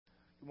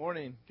Good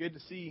morning. Good to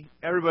see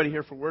everybody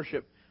here for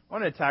worship. I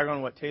want to tag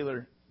on what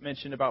Taylor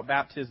mentioned about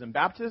baptism.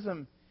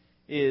 Baptism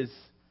is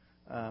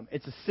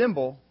it's a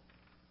symbol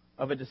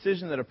of a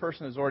decision that a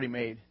person has already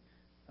made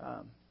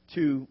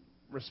to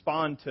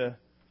respond to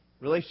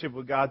relationship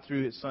with God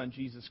through His Son,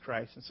 Jesus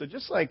Christ. And so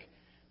just like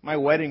my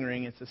wedding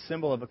ring, it's a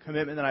symbol of a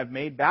commitment that I've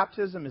made.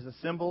 Baptism is a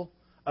symbol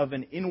of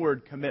an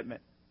inward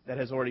commitment that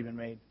has already been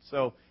made.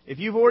 So if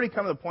you've already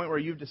come to the point where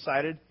you've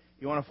decided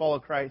you want to follow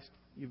Christ,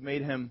 you've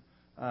made Him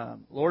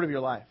Lord of your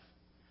life,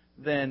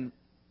 then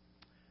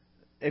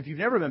if you've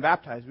never been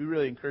baptized, we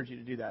really encourage you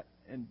to do that.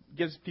 And it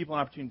gives people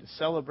an opportunity to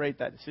celebrate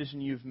that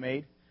decision you've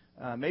made.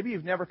 Maybe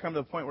you've never come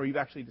to the point where you've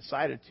actually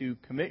decided to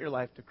commit your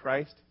life to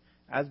Christ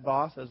as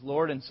boss, as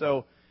Lord. And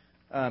so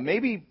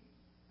maybe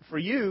for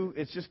you,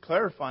 it's just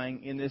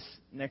clarifying in this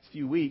next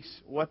few weeks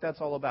what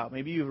that's all about.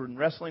 Maybe you've been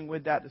wrestling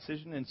with that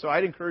decision. And so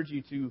I'd encourage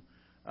you to,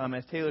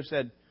 as Taylor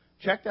said,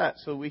 check that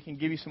so we can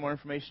give you some more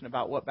information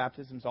about what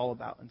baptism is all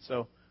about. And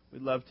so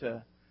we'd love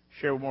to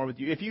share more with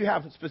you. If you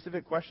have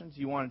specific questions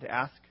you wanted to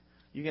ask,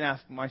 you can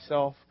ask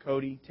myself,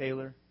 Cody,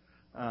 Taylor.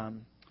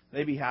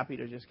 They'd be happy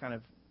to just kind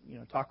of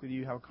talk with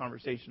you, have a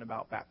conversation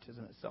about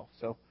baptism itself.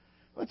 So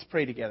let's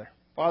pray together.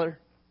 Father,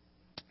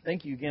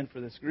 thank you again for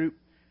this group.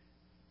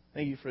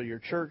 Thank you for your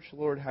church,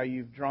 Lord, how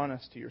you've drawn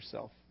us to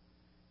yourself.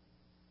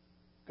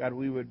 God,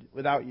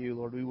 without you,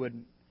 Lord, we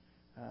wouldn't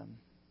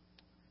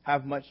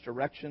have much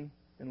direction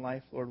in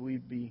life. Lord,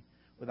 we'd be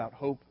without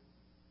hope.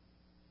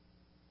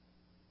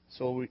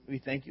 So we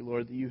thank you,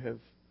 Lord, that you have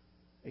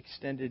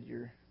extended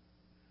your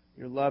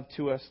love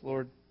to us,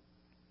 Lord.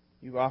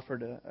 You've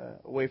offered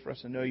a way for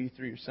us to know you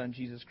through your Son,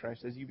 Jesus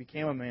Christ. As you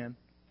became a man,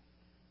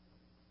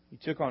 you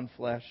took on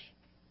flesh,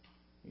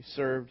 you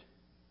served,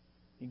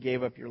 you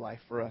gave up your life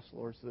for us,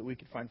 Lord, so that we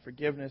could find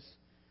forgiveness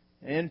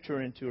and enter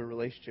into a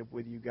relationship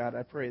with you, God.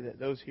 I pray that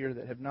those here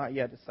that have not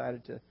yet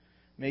decided to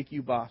make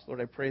you boss,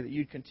 Lord, I pray that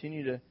you'd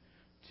continue to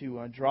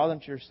draw them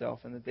to yourself,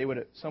 and that they would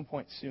at some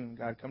point soon,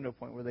 God, come to a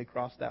point where they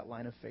cross that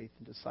line of faith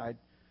and decide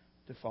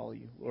to follow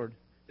you. Lord,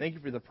 thank you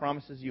for the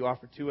promises you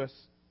offer to us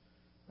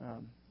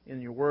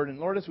in your word. And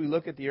Lord, as we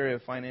look at the area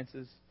of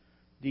finances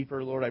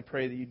deeper, Lord, I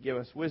pray that you'd give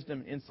us wisdom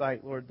and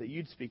insight, Lord, that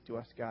you'd speak to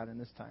us, God, in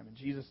this time. In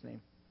Jesus' name,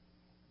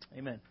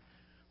 amen.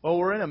 Well,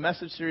 we're in a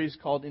message series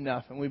called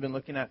Enough, and we've been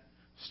looking at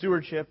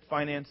stewardship,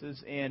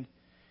 finances, and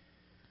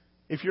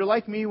if you're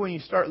like me, when you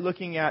start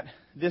looking at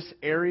this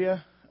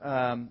area,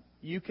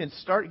 you can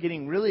start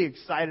getting really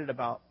excited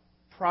about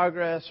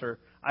progress, or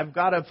I've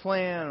got a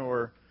plan,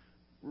 or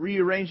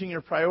rearranging your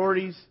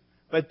priorities.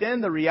 But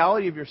then the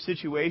reality of your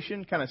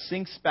situation kind of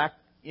sinks back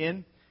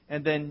in,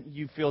 and then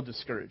you feel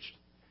discouraged.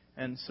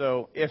 And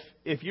so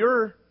if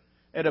you're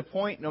at a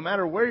point, no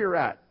matter where you're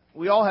at,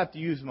 we all have to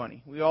use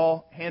money. We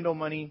all handle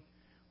money.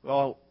 We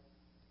all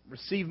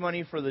receive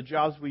money for the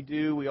jobs we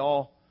do. We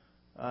all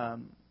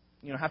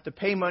have to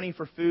pay money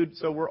for food.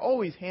 So we're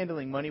always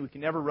handling money. We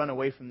can never run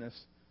away from this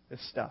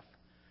stuff.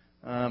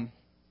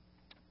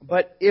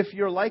 But if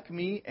you're like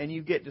me and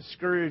you get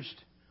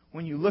discouraged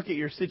when you look at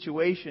your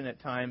situation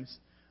at times,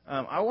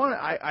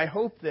 I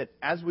hope that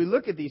as we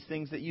look at these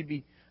things that you'd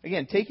be,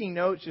 again, taking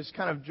notes, just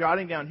kind of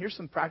jotting down, here's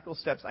some practical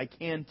steps I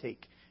can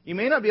take. You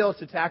may not be able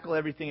to tackle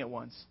everything at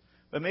once,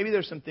 but maybe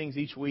there's some things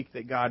each week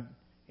that God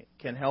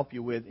can help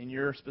you with in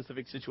your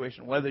specific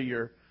situation, whether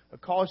you're a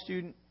college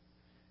student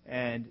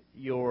and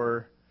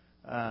you're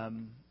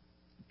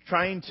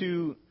trying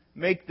to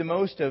make the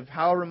most of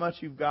however much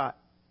you've got.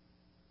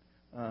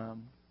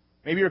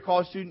 Maybe you're a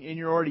college student and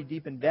you're already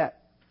deep in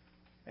debt.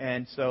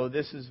 And so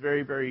this is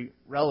very, very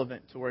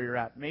relevant to where you're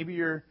at. Maybe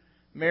you're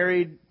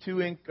married,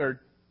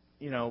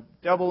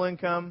 double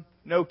income,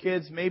 no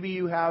kids. Maybe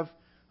you have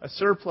a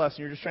surplus and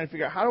you're just trying to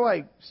figure out, how do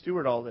I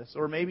steward all this?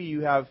 Or maybe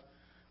you have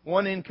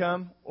one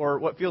income, or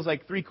what feels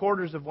like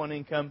 3/4 of one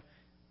income,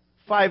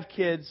 5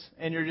 kids,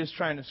 and you're just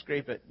trying to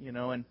scrape it,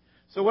 And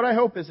so what I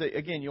hope is that,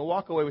 again, you'll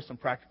walk away with some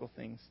practical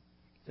things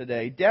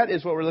today. Debt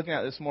is what we're looking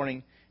at this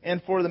morning.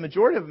 And for the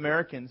majority of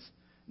Americans,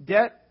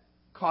 debt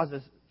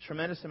causes a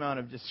tremendous amount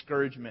of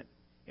discouragement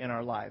in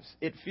our lives.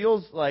 It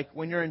feels like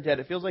when you're in debt,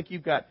 it feels like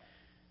you've got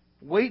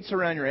weights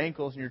around your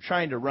ankles and you're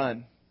trying to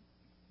run.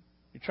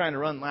 You're trying to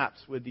run laps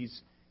with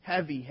these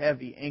heavy,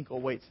 heavy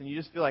ankle weights. And you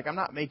just feel like, I'm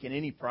not making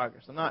any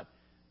progress. I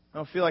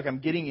don't feel like I'm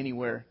getting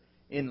anywhere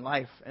in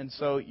life. And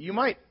so you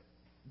might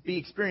be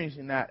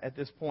experiencing that at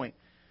this point.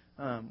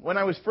 When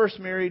I was first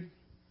married,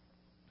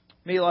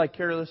 made a lot of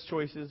careless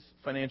choices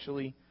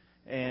financially,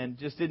 and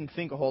just didn't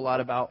think a whole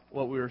lot about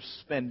what we were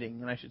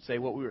spending, and I should say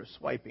what we were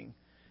swiping.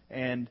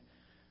 And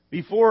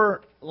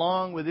before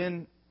long,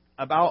 within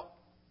about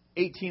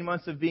 18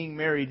 months of being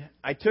married,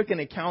 I took an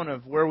account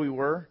of where we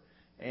were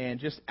and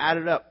just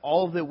added up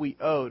all that we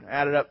owed.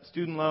 Added up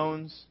student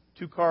loans,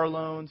 2 car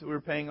loans that we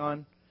were paying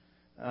on,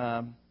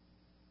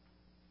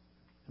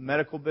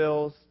 medical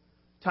bills,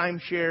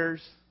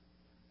 timeshares.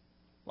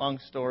 Long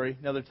story,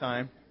 another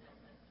time.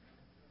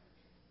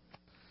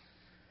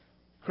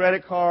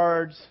 Credit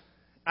cards.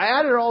 I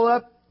added it all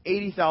up,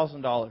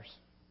 $80,000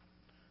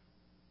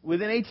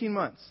 within 18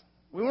 months.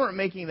 We weren't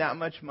making that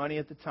much money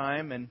at the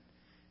time, and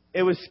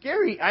it was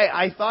scary.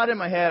 I thought in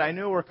my head, I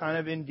knew we're kind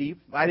of in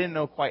deep. I didn't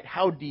know quite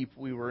how deep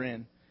we were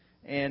in.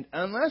 And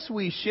unless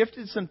we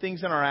shifted some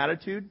things in our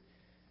attitude,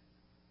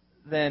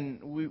 then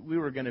we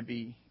were going to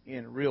be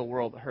in real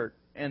world hurt.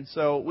 And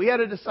so we had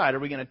to decide, are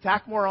we going to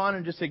tack more on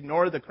and just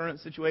ignore the current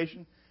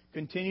situation,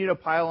 continue to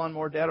pile on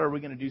more debt, or are we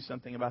going to do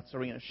something about this? Are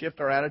we going to shift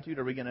our attitude?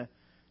 Are we going to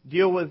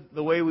deal with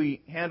the way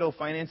we handle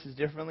finances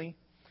differently?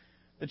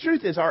 The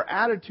truth is, our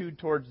attitude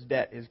towards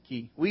debt is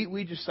key.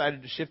 We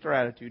decided to shift our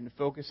attitude and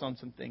focus on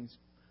some things.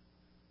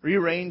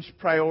 Rearrange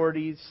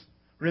priorities,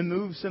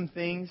 remove some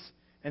things,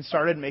 and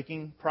started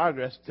making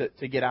progress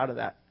to get out of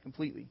that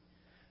completely.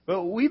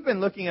 But we've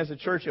been looking as a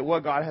church at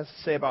what God has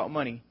to say about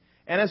money.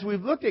 And as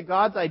we've looked at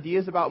God's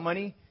ideas about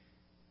money,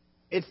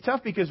 it's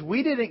tough because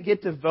we didn't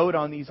get to vote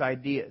on these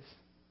ideas.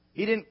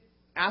 He didn't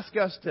ask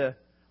us to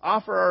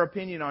offer our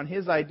opinion on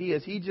His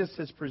ideas. He just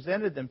has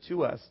presented them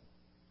to us.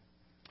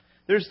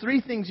 There's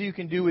 3 things you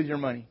can do with your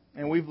money,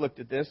 and we've looked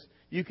at this.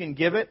 You can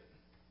give it,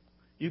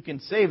 you can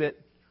save it,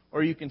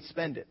 or you can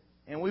spend it.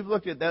 And we've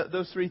looked at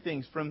those 3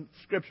 things from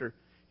Scripture.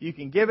 You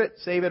can give it,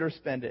 save it, or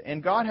spend it.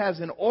 And God has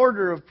an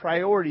order of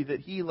priority that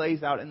He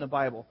lays out in the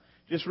Bible.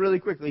 Just really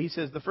quickly, He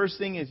says the first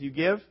thing is you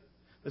give.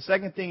 The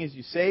second thing is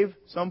you save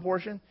some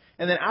portion.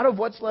 And then out of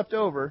what's left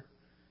over,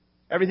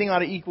 everything ought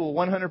to equal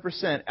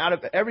 100%. Out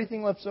of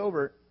everything left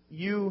over,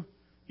 you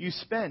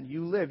spend,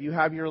 you live, you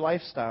have your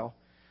lifestyle.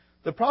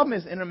 The problem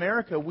is, in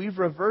America, we've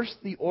reversed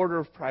the order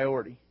of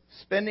priority.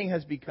 Spending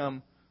has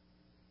become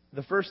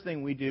the first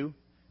thing we do.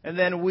 And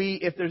then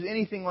if there's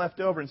anything left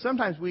over, and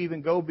sometimes we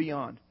even go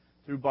beyond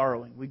through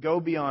borrowing. We go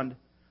beyond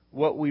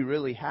what we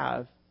really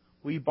have.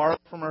 We borrow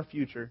from our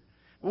future.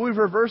 But we've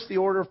reversed the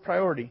order of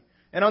priority.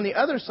 And on the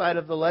other side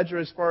of the ledger,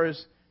 as far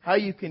as how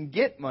you can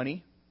get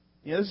money,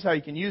 this is how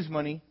you can use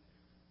money.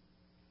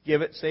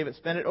 Give it, save it,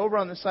 spend it. Over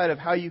on the side of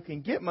how you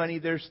can get money,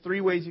 there's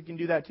 3 ways you can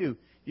do that too.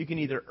 You can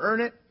either earn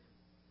it,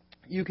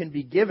 you can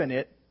be given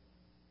it,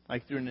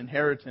 like through an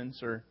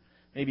inheritance or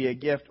maybe a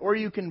gift, or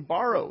you can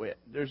borrow it.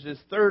 There's this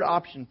third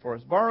option for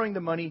us, borrowing the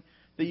money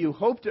that you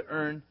hope to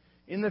earn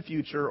in the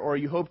future or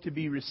you hope to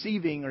be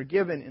receiving or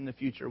given in the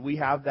future. We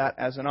have that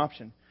as an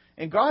option.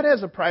 And God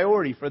has a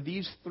priority for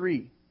these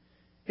 3.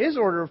 His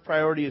order of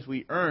priority is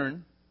we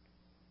earn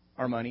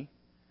our money.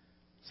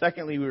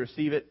 Secondly, we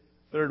receive it.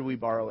 Third, we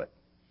borrow it.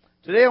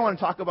 Today I want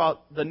to talk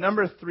about the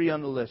number 3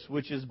 on the list,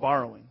 which is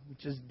borrowing,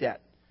 which is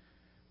debt.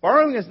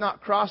 Borrowing is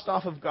not crossed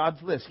off of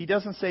God's list. He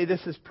doesn't say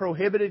this is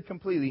prohibited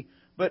completely.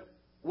 But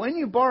when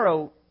you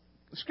borrow,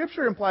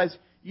 Scripture implies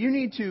you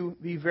need to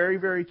be very,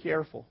 very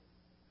careful.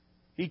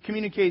 He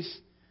communicates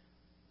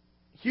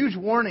huge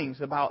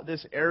warnings about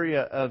this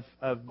area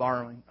of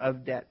borrowing,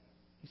 of debt.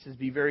 He says,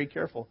 be very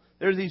careful.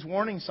 There's these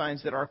warning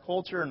signs that our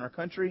culture and our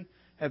country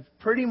have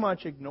pretty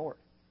much ignored.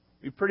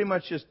 We pretty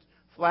much just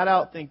flat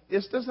out think,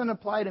 this doesn't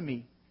apply to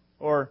me,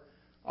 or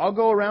I'll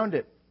go around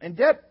it. And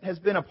debt has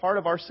been a part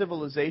of our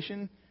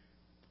civilization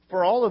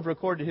for all of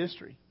recorded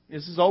history.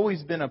 This has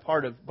always been a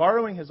part of,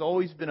 borrowing has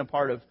always been a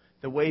part of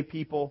the way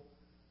people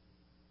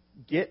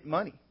get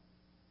money.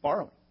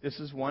 Borrowing. This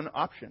is one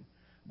option.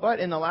 But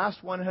in the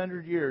last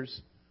 100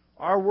 years,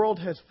 our world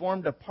has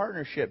formed a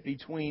partnership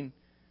between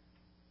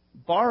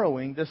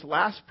borrowing, this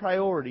last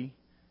priority,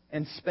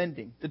 and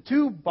spending. The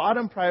 2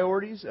 bottom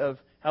priorities of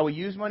how we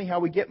use money, how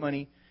we get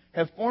money,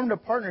 have formed a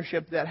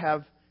partnership that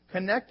have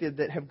connected,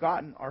 that have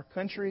gotten our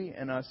country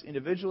and us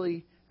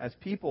individually as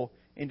people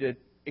into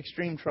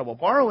extreme trouble.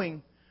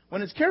 Borrowing,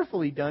 when it's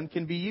carefully done,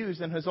 can be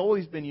used and has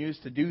always been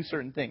used to do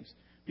certain things.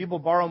 People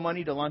borrow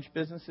money to launch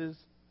businesses.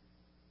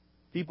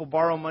 People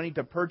borrow money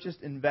to purchase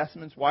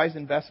investments, wise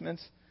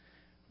investments.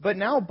 But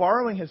now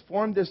borrowing has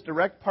formed this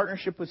direct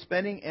partnership with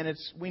spending, and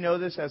we know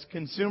this as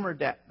consumer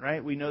debt,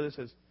 right? We know this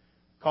as,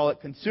 call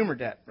it consumer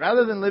debt.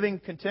 Rather than living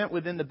content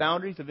within the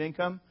boundaries of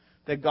income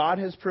that God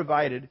has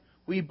provided,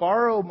 we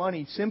borrow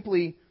money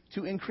simply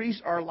to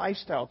increase our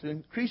lifestyle, to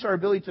increase our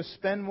ability to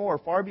spend more,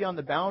 far beyond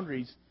the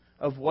boundaries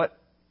of what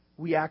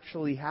we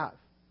actually have.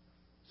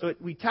 So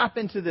we tap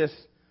into this.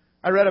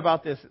 I read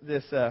about this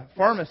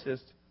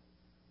pharmacist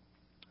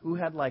who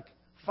had like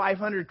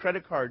 500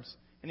 credit cards,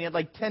 and he had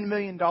like $10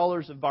 million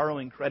of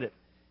borrowing credit.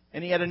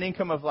 And he had an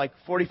income of like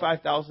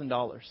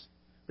 $45,000.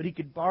 But he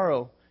could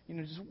borrow,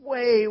 just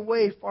way,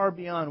 way far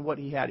beyond what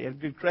he had. He had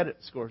good credit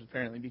scores,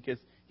 apparently, because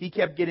he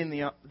kept getting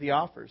the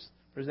offers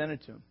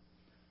presented to him.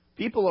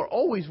 People are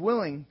always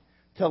willing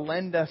to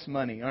lend us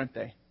money, aren't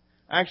they?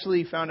 I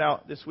actually found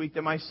out this week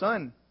that my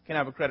son can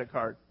have a credit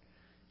card.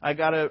 I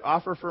got an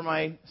offer for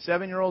my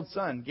 7-year-old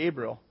son,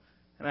 Gabriel.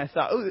 And I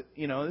thought,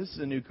 this is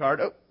a new card.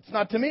 Oh, it's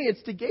not to me,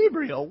 it's to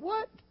Gabriel.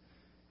 What?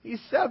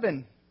 He's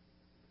 7.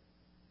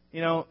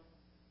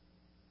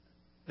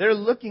 They're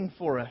looking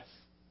for us.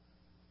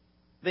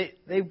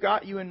 They've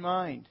got you in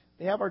mind.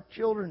 They have our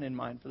children in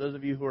mind, for those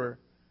of you who are,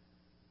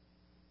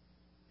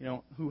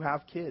 who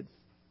have kids.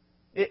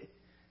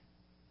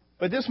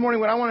 But this morning,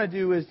 what I want to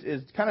do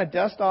is kind of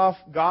dust off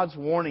God's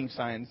warning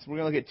signs. We're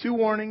going to look at 2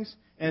 warnings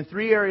and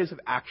 3 areas of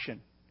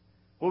action.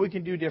 What we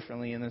can do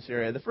differently in this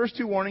area. The first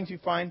 2 warnings you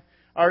find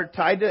are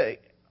tied to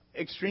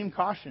extreme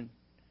caution.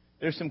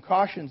 there's some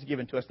cautions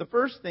given to us. The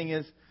first thing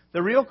is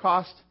the real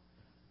cost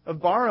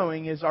of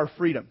borrowing is our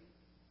freedom.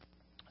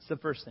 That's the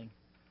first thing.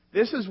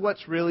 This is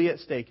what's really at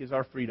stake, is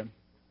our freedom.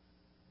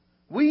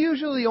 We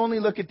usually only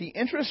look at the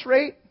interest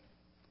rate.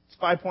 It's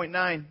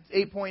 5.9,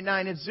 it's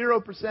 8.9, it's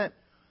 0%.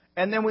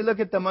 And then we look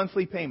at the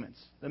monthly payments,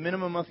 the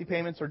minimum monthly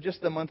payments or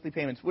just the monthly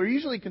payments. We're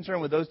usually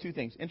concerned with those two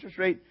things, interest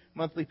rate,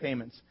 monthly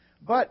payments.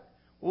 But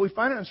what we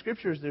find out in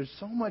Scripture is there's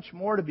so much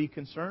more to be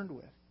concerned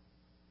with.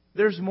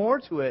 There's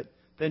more to it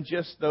than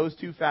just those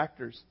two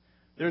factors.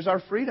 There's our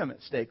freedom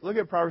at stake. Look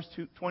at Proverbs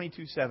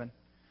 22:7.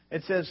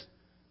 It says,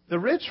 the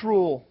rich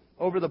rule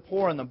over the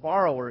poor, and the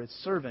borrower is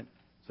servant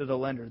to the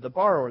lender. The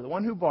borrower, the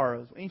one who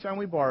borrows, anytime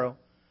we borrow,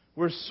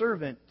 we're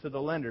servant to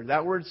the lender.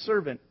 That word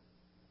servant,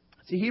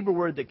 it's a Hebrew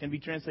word that can be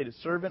translated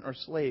servant or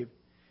slave.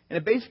 And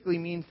it basically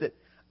means that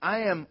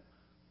I am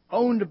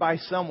owned by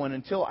someone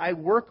until I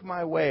work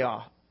my way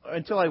off,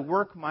 until I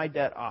work my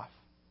debt off.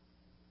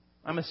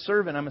 I'm a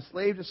servant, I'm a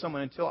slave to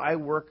someone until I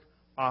work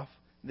off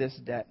this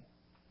debt.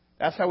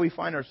 That's how we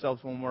find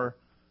ourselves when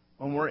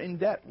we're in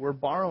debt. We're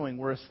borrowing.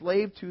 We're a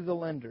slave to the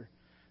lender.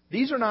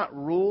 These are not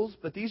rules,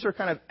 but these are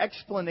kind of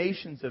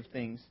explanations of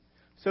things.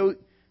 So,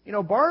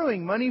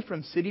 borrowing money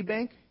from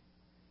Citibank,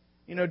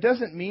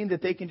 doesn't mean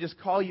that they can just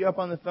call you up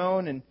on the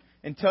phone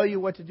and tell you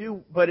what to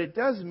do. But it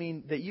does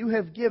mean that you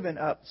have given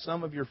up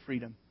some of your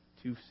freedom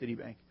to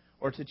Citibank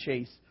or to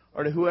Chase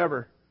or to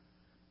whoever.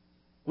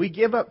 We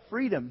give up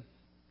freedom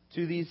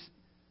to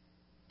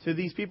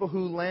these people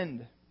who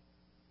lend.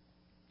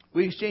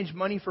 We exchange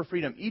money for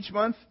freedom. Each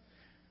month,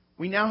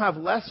 we now have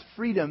less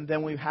freedom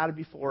than we've had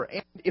before.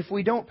 And if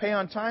we don't pay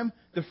on time,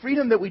 the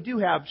freedom that we do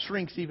have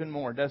shrinks even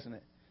more, doesn't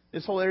it?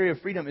 This whole area of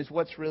freedom is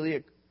what's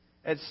really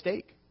at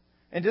stake.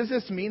 And does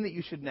this mean that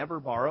you should never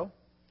borrow?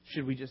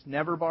 Should we just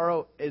never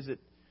borrow?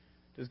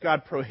 Does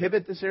God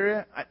prohibit this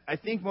area? I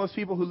think most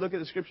people who look at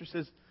the Scripture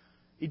says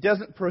He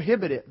doesn't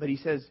prohibit it, but He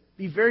says,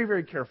 be very,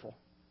 very careful.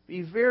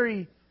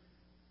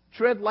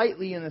 Tread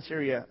lightly in this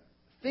area.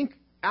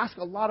 Ask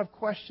a lot of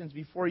questions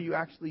before you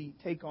actually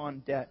take on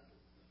debt.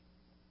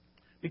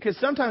 Because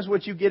sometimes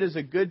what you get is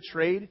a good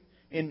trade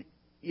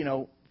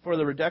for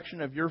the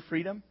reduction of your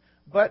freedom.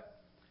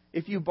 But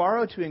if you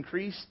borrow to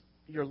increase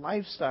your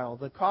lifestyle,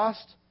 the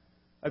cost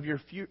of your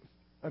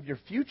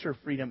future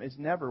freedom is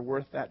never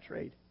worth that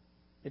trade.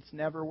 It's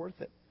never worth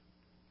it.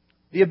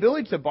 The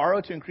ability to borrow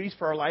to increase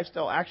for our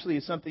lifestyle actually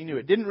is something new.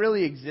 It didn't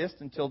really exist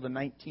until the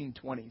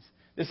 1920s.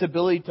 This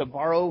ability to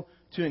borrow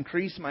to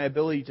increase my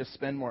ability to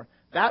spend more.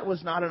 That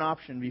was not an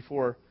option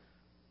before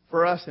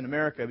for us in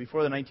America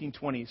before the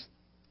 1920s.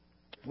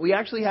 We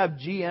actually have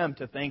GM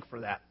to thank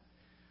for that.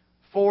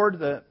 Ford,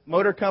 the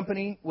motor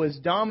company, was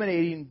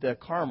dominating the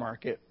car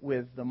market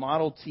with the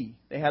Model T.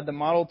 They had the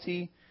Model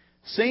T,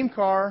 same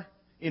car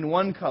in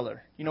one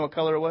color. You know what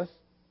color it was?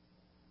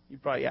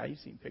 You've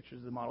seen pictures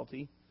of the Model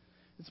T.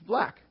 It's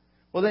black.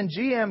 Well, then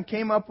GM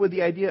came up with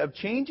the idea of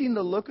changing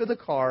the look of the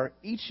car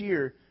each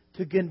year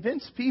to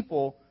convince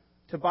people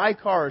to buy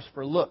cars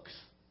for looks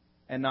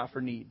and not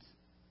for needs.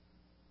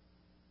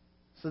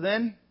 So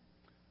then,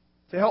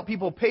 to help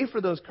people pay for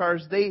those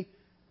cars, they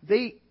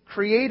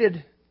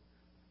created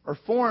or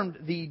formed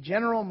the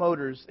General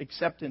Motors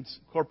Acceptance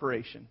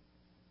Corporation.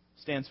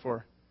 Stands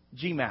for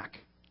GMAC.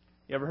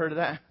 You ever heard of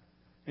that?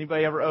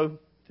 Anybody ever owe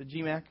to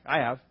GMAC? I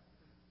have.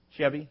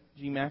 Chevy,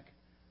 GMAC.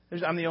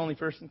 I'm the only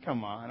person?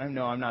 Come on. I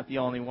know I'm not the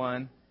only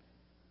one.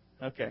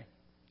 Okay.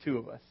 Two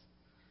of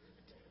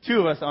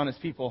us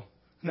honest people.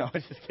 No,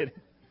 I'm just kidding.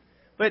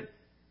 But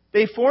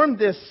they formed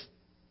this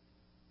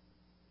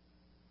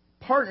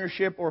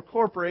partnership or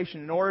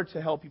corporation in order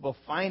to help people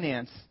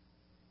finance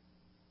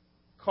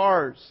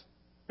cars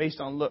based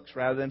on looks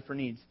rather than for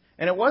needs.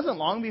 And it wasn't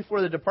long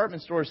before the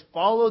department stores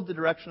followed the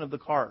direction of the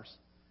cars.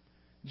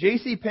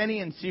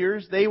 JCPenney and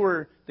Sears, they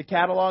were the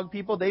catalog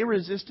people. They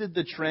resisted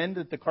the trend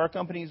that the car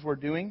companies were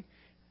doing.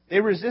 They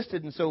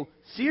resisted. And so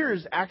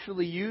Sears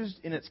actually used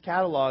in its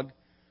catalog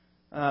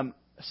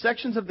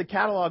sections of the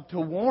catalog to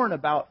warn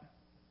about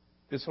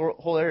this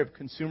whole area of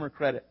consumer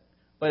credit.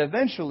 But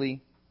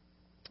eventually,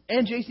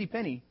 and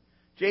JCPenney,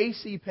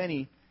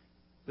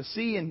 the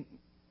C in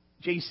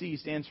JC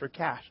stands for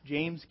cash,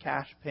 James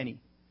Cash Penney.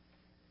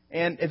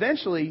 And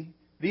eventually,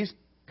 these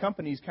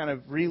companies kind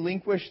of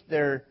relinquished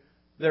their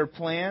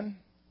plan.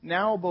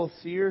 Now both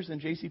Sears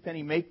and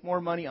JCPenney make more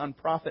money on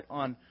profit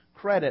on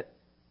credit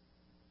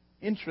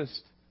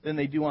interest than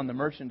they do on the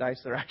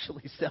merchandise they're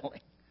actually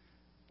selling.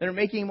 They're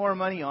making more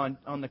money on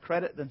the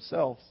credit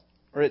themselves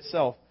or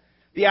itself.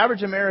 The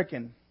average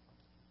American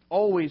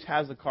always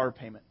has a car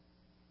payment.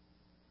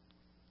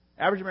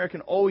 Average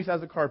American always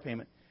has a car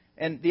payment.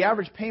 And the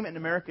average payment in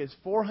America is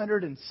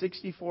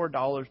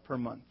 $464 per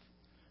month.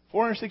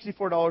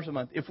 $464 a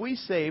month. If we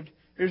saved,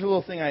 here's a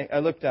little thing I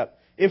looked up.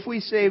 If we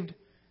saved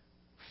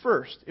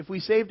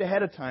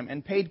ahead of time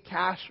and paid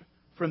cash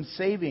from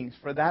savings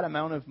for that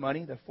amount of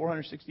money, the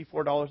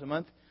 $464 a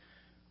month,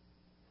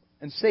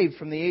 and saved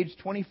from the age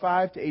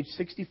 25 to age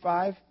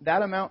 65,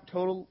 that amount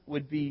total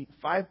would be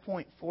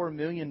 $5.4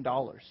 million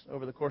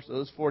over the course of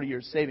those 40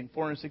 years, saving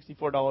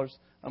 $464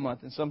 a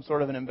month in some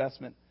sort of an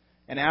investment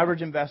an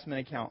average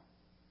investment account.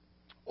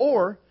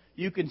 Or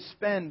you can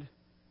spend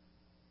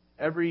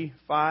every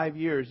 5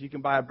 years, you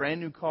can buy a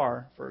brand new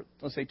car for,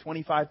 let's say,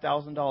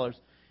 $25,000.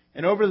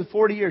 And over the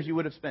 40 years, you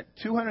would have spent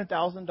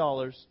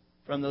 $200,000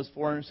 from those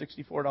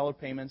 $464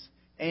 payments,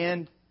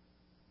 and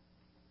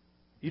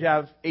you'd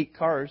have 8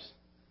 cars.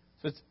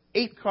 So it's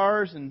 8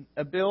 cars and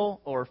a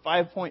bill, or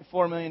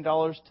 $5.4 million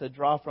to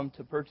draw from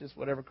to purchase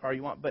whatever car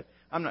you want. But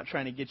I'm not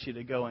trying to get you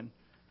to go and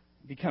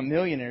become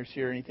millionaires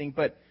here or anything.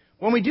 But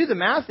when we do the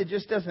math, it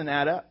just doesn't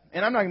add up.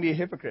 And I'm not going to be a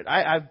hypocrite.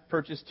 I've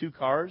purchased 2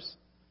 cars,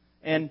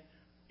 and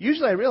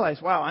usually I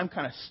realize, wow, I'm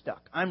kind of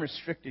stuck. I'm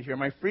restricted here.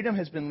 My freedom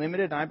has been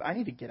limited, and I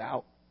need to get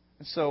out.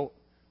 And so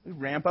we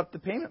ramp up the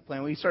payment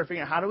plan. We start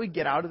figuring out, how do we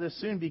get out of this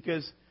soon?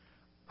 Because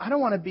I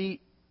don't want to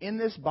be in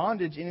this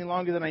bondage any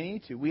longer than I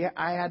need to.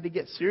 I had to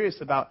get serious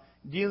about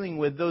dealing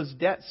with those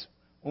debts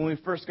when we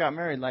first got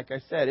married. Like I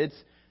said,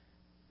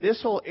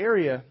 this whole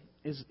area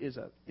is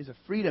a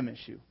freedom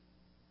issue.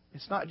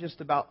 It's not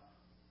just about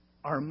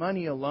our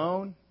money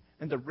alone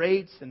and the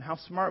rates and how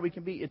smart we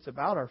can be. It's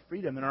about our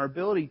freedom and our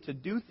ability to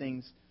do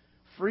things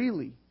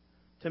freely,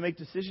 to make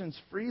decisions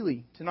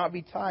freely, to not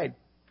be tied.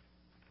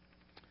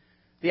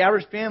 The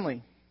average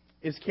family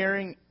is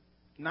carrying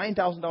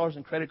 $9,000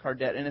 in credit card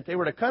debt. And if they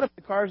were to cut up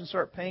the cars and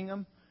start paying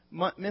them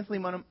monthly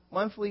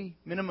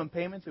minimum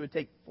payments, it would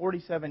take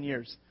 47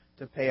 years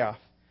to pay off.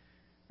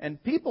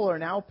 And people are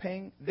now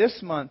paying this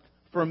month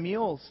for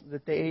meals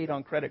that they ate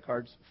on credit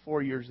cards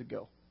 4 years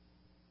ago.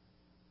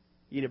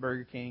 Eat at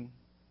Burger King,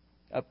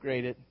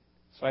 upgrade it,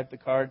 swipe the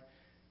card.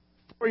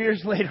 4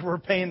 years later, we're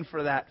paying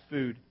for that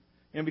food.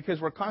 Because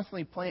we're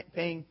constantly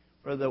paying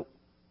for the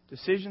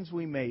decisions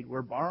we made.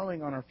 We're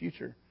borrowing on our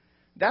future.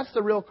 That's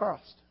the real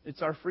cost.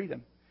 It's our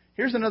freedom.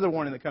 Here's another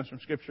warning that comes from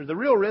Scripture. The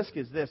real risk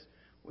is this.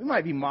 We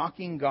might be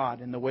mocking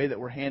God in the way that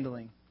we're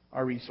handling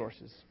our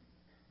resources.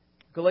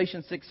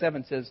 Galatians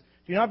 6:7 says,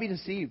 "Do not be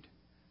deceived.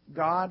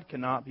 God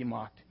cannot be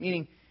mocked."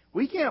 Meaning,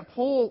 we can't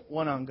pull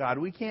one on God.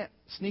 We can't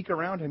sneak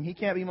around Him. He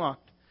can't be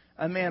mocked.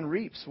 A man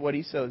reaps what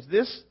he sows.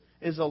 This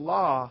is a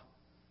law.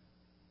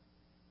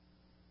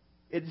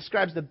 It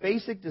describes the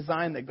basic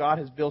design that God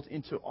has built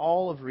into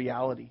all of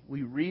reality.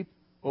 We reap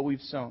what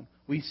we've sown.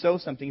 We sow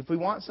something. If we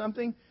want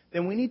something,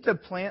 then we need to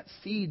plant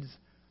seeds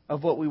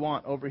of what we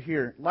want over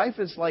here. Life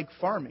is like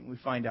farming, we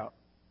find out.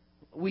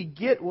 We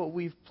get what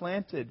we've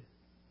planted.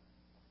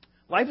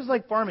 Life is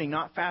like farming,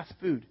 not fast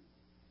food.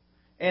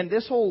 And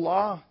this whole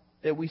law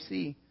that we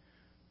see,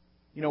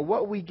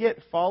 what we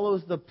get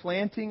follows the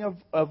planting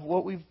of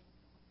what we've,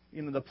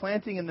 the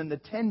planting and then the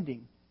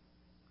tending.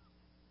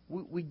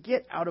 We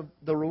get out of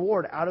the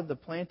reward, out of the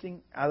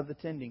planting, out of the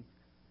tending.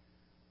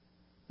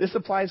 This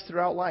applies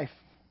throughout life.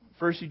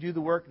 First you do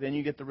the work, then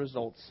you get the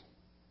results.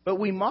 But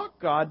we mock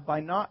God by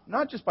not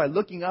just by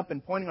looking up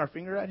and pointing our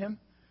finger at Him,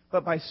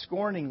 but by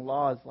scorning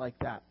laws like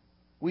that.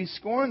 We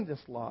scorn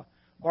this law.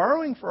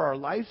 Borrowing for our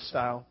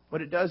lifestyle,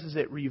 what it does is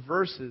it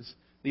reverses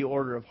the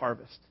order of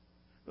harvest.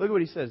 Look at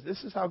what he says.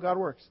 This is how God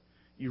works.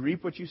 You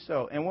reap what you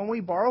sow. And when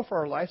we borrow for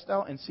our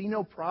lifestyle and see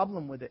no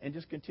problem with it and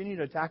just continue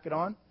to tack it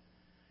on,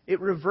 it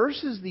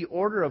reverses the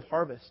order of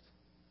harvest.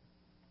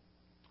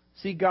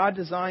 See, God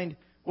designed,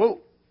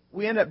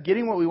 we end up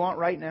getting what we want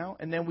right now,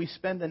 and then we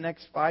spend the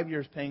next 5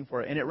 years paying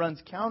for it. And it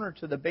runs counter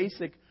to the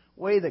basic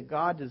way that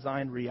God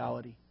designed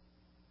reality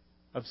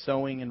of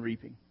sowing and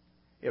reaping.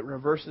 It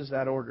reverses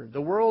that order.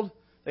 The world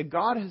that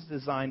God has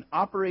designed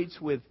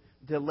operates with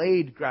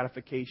delayed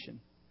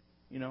gratification.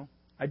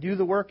 I do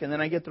the work and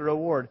then I get the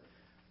reward.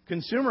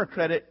 Consumer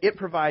credit, it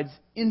provides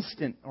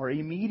instant or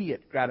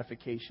immediate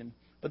gratification.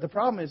 But the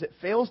problem is it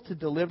fails to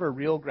deliver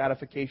real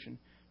gratification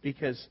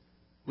because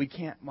we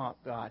can't mock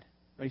God.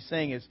 What he's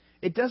saying is,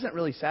 it doesn't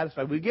really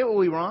satisfy. We get what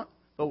we want,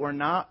 but we're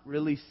not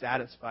really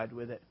satisfied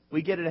with it.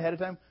 We get it ahead of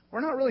time.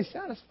 We're not really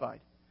satisfied.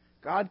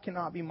 God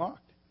cannot be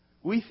mocked.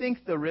 We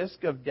think the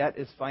risk of debt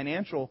is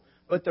financial,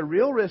 but the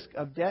real risk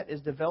of debt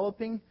is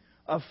developing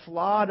a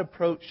flawed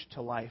approach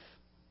to life.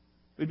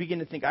 We begin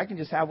to think, I can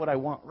just have what I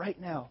want right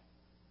now.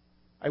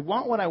 I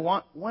want what I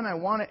want when I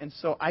want it, and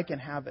so I can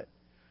have it.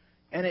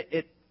 And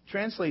it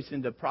translates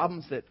into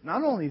problems that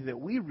not only that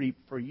we reap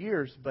for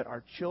years, but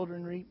our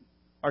children reap.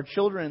 Our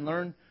children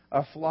learn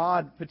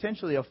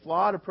potentially a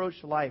flawed approach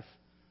to life.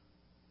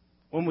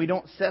 When we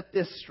don't set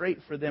this straight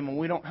for them and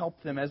we don't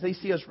help them, as they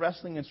see us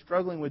wrestling and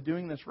struggling with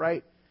doing this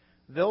right,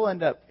 they'll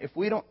end up, if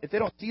they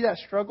don't see that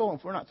struggle, and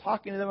if we're not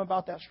talking to them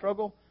about that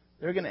struggle,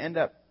 they're going to end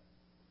up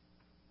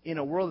in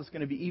a world that's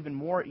going to be even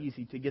more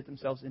easy to get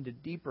themselves into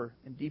deeper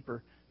and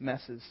deeper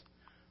messes.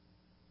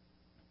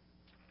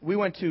 We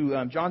went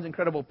to John's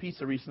Incredible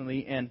Pizza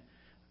recently, and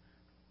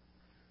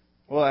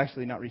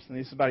actually not recently.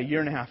 This is about a year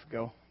and a half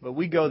ago, but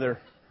we go there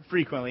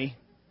frequently.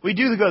 We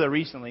do go there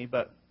recently,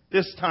 but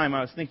this time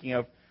I was thinking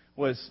of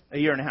was a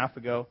year and a half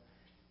ago.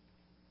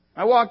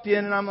 I walked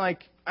in and I'm like,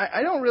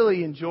 I don't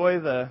really enjoy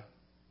the,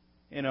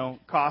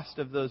 cost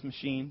of those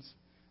machines,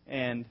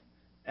 and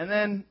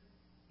then,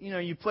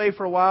 you play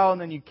for a while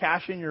and then you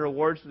cash in your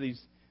rewards for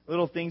these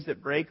little things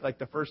that break, like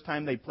the first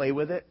time they play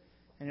with it,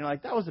 and you're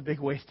like, that was a big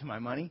waste of my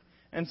money.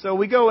 And so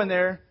we go in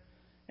there,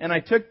 And I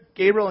took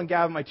Gabriel and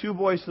Gavin, my two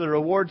boys, to the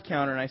rewards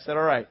counter, and I said,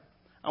 all right,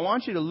 I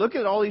want you to look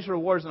at all these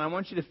rewards, and I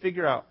want you to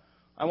figure out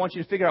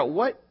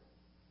what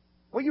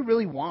you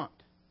really want.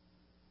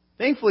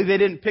 Thankfully, they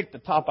didn't pick the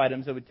top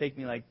items that would take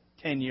me like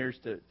 10 years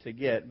to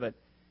get, but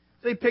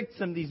they picked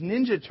some of these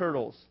Ninja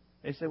Turtles.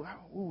 They said, wow,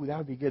 ooh, that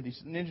would be good,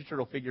 these Ninja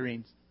Turtle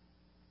figurines.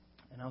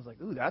 And I was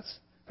like, ooh,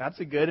 that's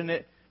a good, and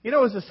it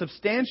was a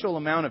substantial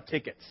amount of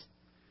tickets.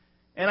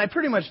 And I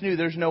pretty much knew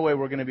there's no way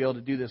we're going to be able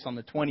to do this on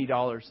the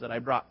 $20 that I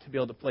brought to be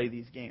able to play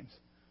these games.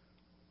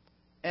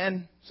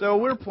 And so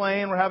we're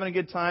playing, we're having a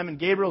good time, and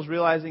Gabriel's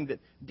realizing that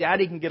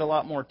Daddy can get a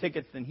lot more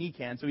tickets than he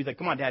can. So he's like,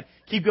 come on, Dad,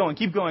 keep going,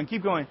 keep going,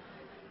 keep going.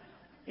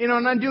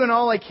 And I'm doing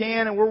all I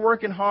can, and we're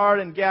working hard,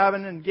 and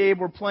Gavin and Gabe,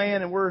 we're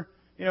playing, and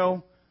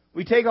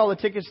we take all the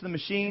tickets to the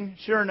machine.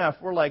 Sure enough,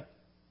 we're like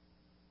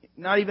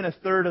not even a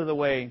third of the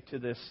way to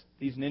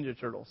these Ninja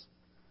Turtles.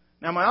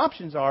 Now my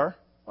options are,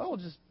 well, we'll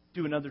just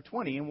do another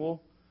 20, and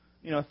we'll,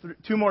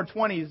 two more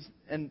 20s,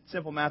 and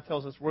simple math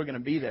tells us we're going to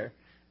be there.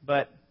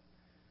 But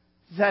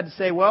just had to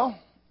say, well,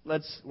 we're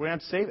going to have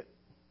to save it.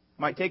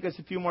 Might take us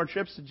a few more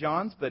trips to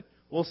John's, but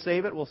we'll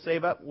save it. We'll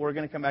save up. We're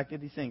going to come back and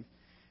get these things.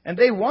 And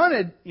they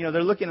wanted,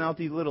 they're looking out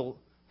these little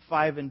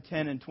 5 and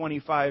 10 and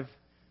 25,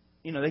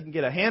 they can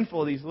get a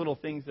handful of these little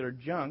things that are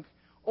junk,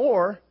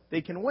 or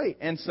they can wait.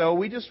 And so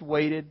we just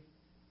waited,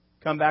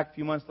 come back a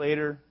few months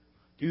later,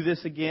 do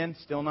this again,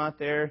 still not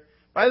there.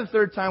 By the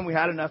third time, we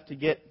had enough to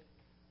get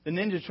the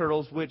Ninja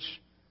Turtles, which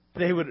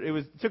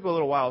it took a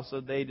little while, so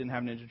they didn't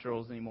have Ninja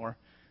Turtles anymore.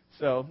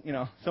 So,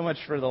 so much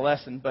for the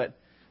lesson. But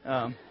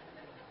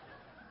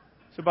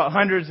it's about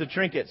hundreds of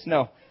trinkets.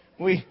 No,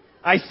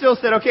 I still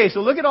said, okay, so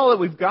look at all that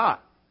we've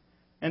got.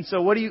 And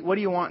so what do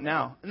you want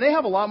now? And they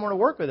have a lot more to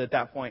work with at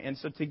that point. And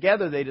so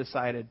together they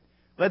decided,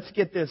 let's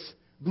get this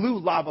blue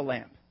lava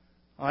lamp.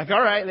 I'm like,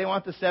 all right, they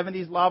want the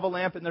 70s lava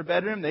lamp in their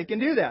bedroom. They can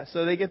do that.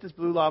 So they get this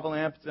blue lava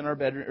lamp. It's in our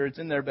bedroom, or it's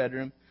in their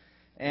bedroom.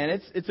 And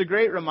it's a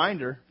great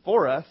reminder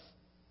for us,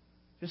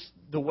 just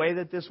the way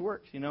that this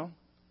works,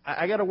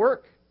 I got to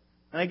work,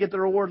 and I get the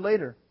reward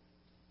later.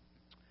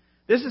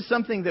 This is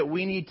something that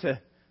we need to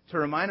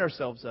remind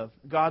ourselves of.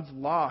 God's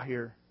law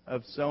here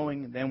of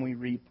sowing and then we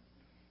reap.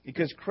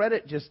 Because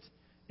credit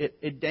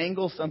it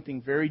dangles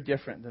something very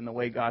different than the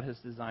way God has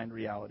designed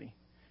reality.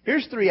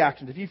 Here's 3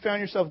 actions. If you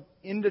found yourself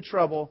into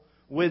trouble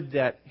with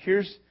debt,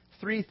 here's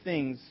 3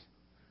 things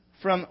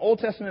from the Old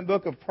Testament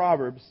book of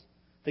Proverbs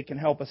that can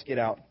help us get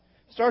out.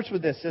 It starts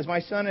with this. It says, my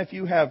son, if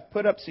you have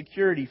put up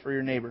security for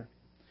your neighbor,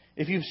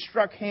 if you've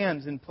struck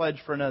hands in pledge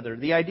for another.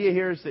 The idea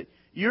here is that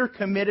you're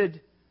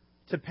committed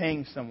to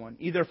paying someone,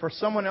 either for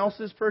someone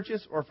else's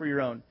purchase or for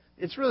your own.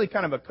 It's really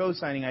kind of a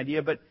co-signing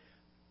idea, but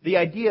the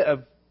idea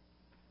of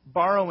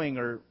borrowing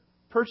or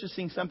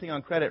purchasing something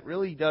on credit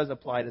really does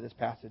apply to this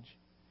passage.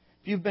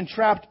 If you've been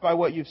trapped by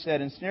what you've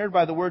said, ensnared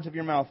by the words of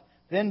your mouth,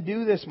 then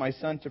do this, my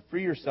son, to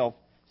free yourself,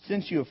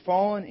 since you have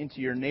fallen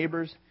into your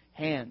neighbor's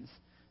hands.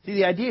 See,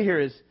 the idea here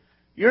is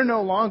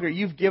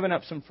you've given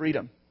up some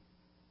freedom.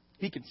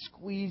 He can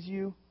squeeze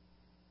you.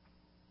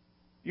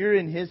 You're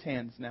in his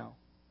hands now.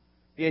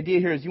 The idea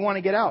here is you want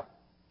to get out.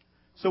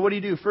 So what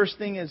do? First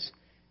thing is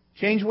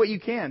change what you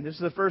can. This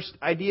is the first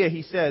idea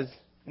he says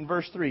in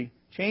verse 3.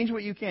 Change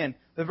what you can.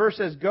 The verse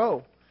says,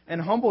 go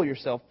and humble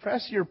yourself.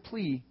 Press your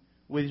plea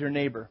with your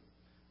neighbor.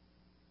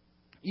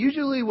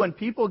 Usually when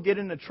people get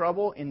into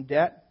trouble in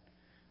debt,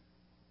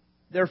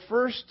 their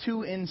first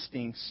 2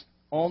 instincts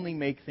only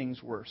make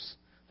things worse.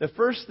 The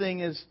first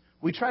thing is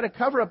we try to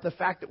cover up the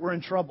fact that we're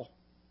in trouble.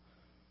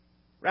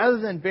 Rather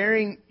than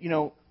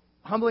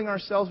humbling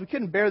ourselves, we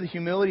couldn't bear the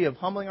humility of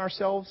humbling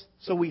ourselves,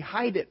 so we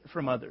hide it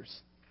from others.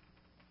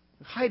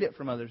 We hide it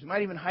from others. We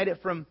might even hide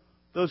it from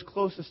those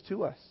closest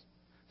to us.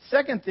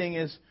 Second thing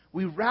is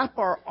we wrap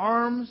our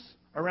arms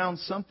around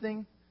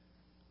something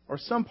or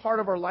some part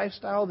of our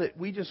lifestyle that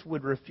we just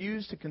would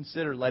refuse to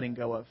consider letting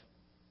go of.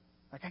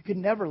 Like, I could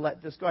never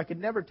let this go. I could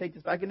never take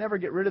this back. I could never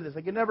get rid of this.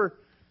 I could never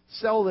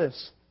sell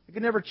this. I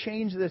could never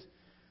change this.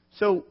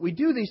 So we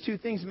do these 2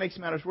 things that makes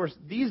matters worse.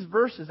 These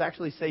verses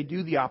actually say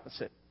do the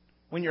opposite.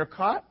 When you're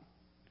caught,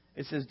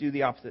 it says do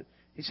the opposite.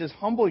 He says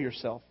humble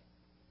yourself.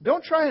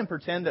 Don't try and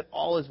pretend that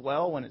all is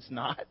well when it's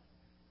not.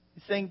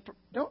 He's saying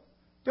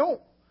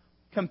don't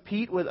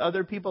compete with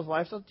other people's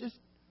lifestyles. Just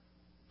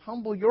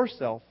humble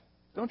yourself.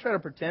 Don't try to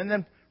pretend.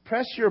 Then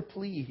press your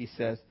plea, he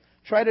says.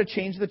 Try to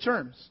change the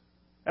terms.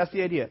 That's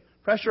the idea.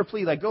 Press your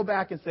plea. Like, go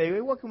back and say,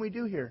 hey, what can we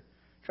do here?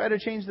 Try to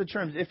change the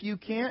terms. If you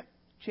can't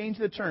change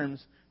the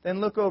terms, then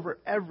look over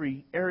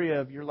every area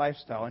of your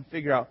lifestyle and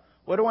figure out,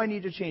 what do I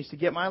need to change to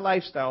get my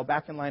lifestyle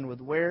back in line with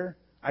where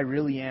I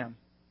really am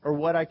or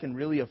what I can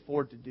really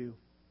afford to do?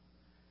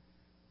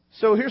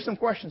 So here's some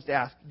questions to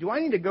ask. Do I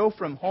need to go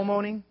from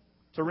homeowning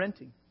to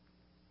renting?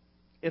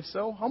 If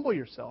so, humble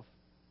yourself.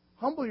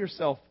 Humble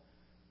yourself.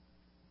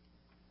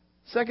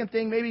 Second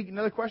thing, maybe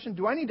another question.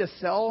 Do I need to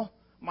sell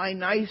my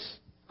nice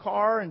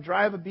car and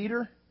drive a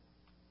beater?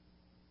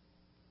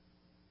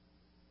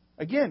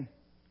 Again,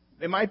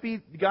 it might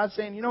be God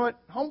saying, you know what?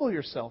 Humble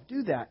yourself.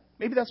 Do that.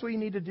 Maybe that's what you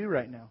need to do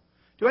right now.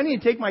 Do I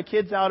need to take my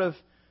kids out of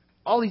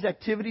all these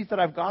activities that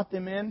I've got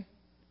them in,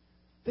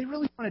 they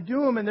really want to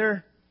do them, and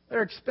they're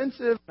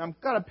expensive. I've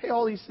got to pay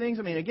all these things.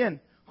 I mean, again,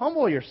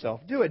 humble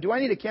yourself. Do it. Do I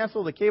need to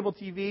cancel the cable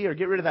TV or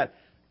get rid of that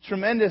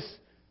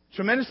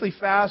tremendously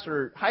fast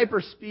or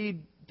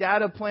hyper-speed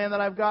data plan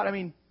that I've got? I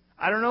mean,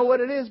 I don't know what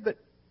it is, but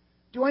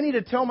do I need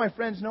to tell my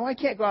friends, no, I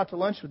can't go out to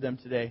lunch with them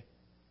today,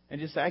 and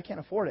just say, I can't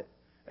afford it?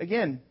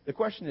 Again, the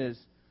question is,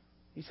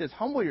 he says,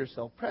 humble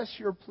yourself. Press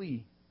your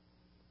plea.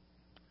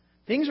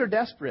 Things are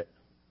desperate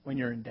when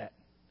you're in debt.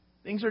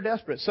 Things are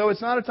desperate. So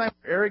it's not a time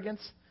for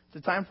arrogance. It's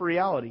a time for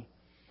reality.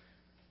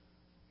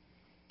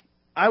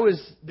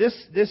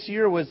 This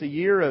year was a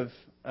year of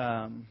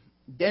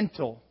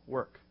dental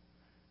work.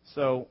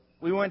 So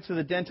we went to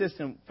the dentist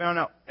and found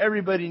out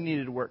everybody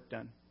needed work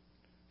done.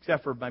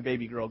 Except for my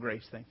baby girl,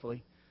 Grace,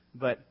 thankfully.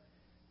 But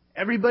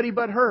everybody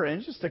but her. And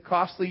it's just a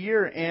costly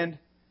year. And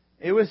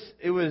it was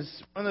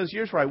one of those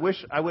years where I wish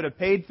I would have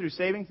paid through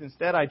savings.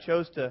 Instead, I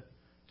chose to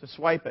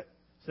swipe it.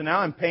 So now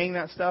I'm paying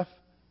that stuff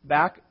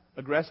back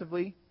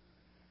aggressively.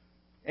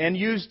 And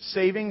used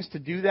savings to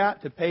do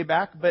that, to pay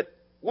back. But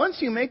once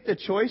you make the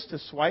choice to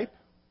swipe,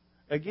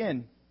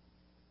 again,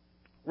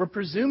 we're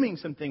presuming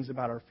some things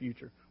about our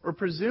future. We're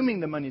presuming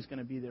the money's going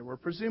to be there. We're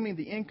presuming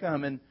the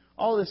income and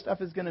all this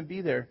stuff is going to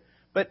be there.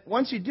 But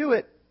once you do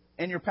it,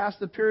 and you're past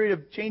the period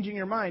of changing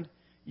your mind,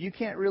 you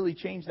can't really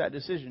change that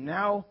decision.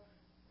 Now,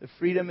 the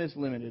freedom is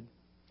limited.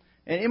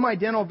 And in my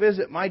dental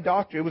visit, my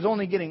doctor, it was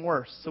only getting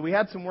worse. So we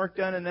had some work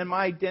done, and then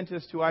my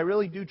dentist, who I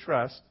really do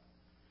trust,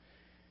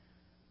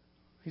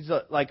 he's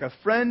like a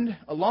friend,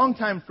 a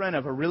longtime friend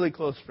of a really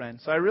close friend.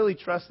 So I really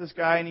trust this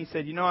guy. And he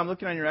said, I'm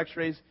looking on your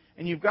x-rays,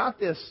 and you've got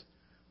this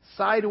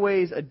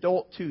sideways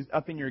adult tooth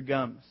up in your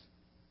gums.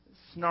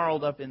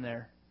 Snarled up in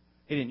there.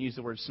 He didn't use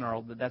the word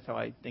snarled, but that's how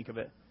I think of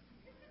it.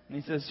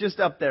 And he says, just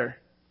up there.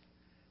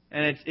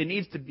 And it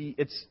needs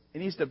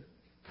to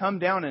come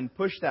down and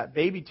push that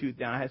baby tooth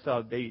down. I still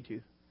have a baby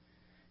tooth.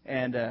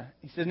 And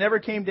he says, never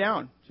came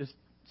down.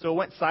 So it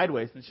went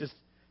sideways. And it's just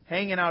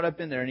hanging out up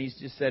in there. And he's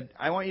just said,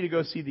 I want you to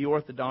go see the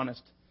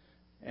orthodontist.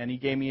 And he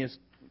gave me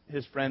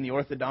his friend, the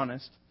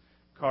orthodontist,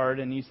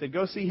 card. And he said,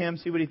 go see him,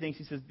 see what he thinks.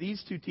 He says,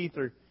 these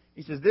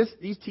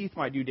teeth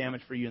might do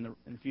damage for you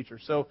in the future.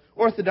 So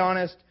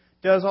orthodontist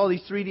does all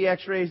these 3D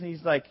x-rays. And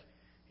he's like,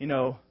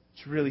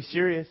 it's really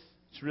serious.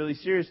 It's really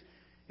serious.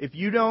 If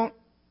you don't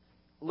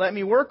let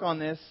me work on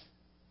this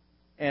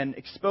and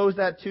expose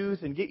that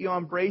tooth and get you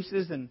on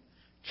braces and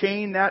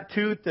chain that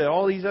tooth to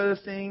all these other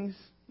things.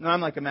 And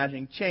I'm like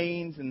imagining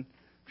chains and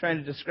trying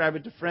to describe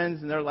it to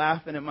friends, and they're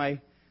laughing at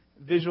my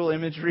visual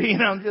imagery.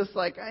 And I'm just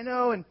like, I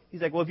know. And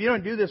he's like, well, if you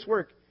don't do this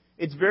work,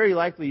 it's very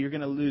likely you're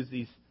going to lose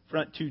these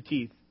front 2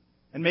 teeth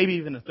and maybe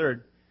even a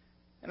third.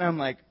 And I'm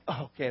like,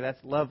 oh, okay, that's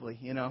lovely,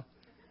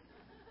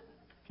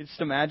 Just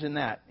imagine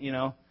that,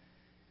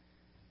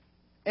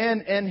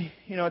 And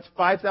it's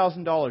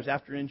 $5,000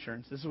 after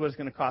insurance. This is what it's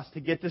going to cost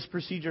to get this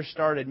procedure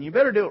started. And you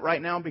better do it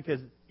right now because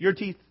your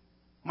teeth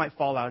might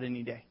fall out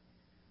any day.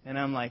 And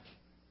I'm like,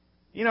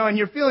 and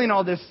you're feeling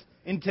all this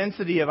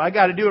intensity of, I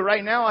got to do it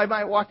right now. I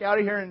might walk out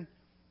of here and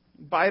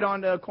bite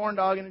onto a corn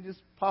dog and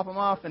just pop them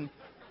off. And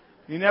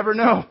you never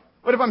know.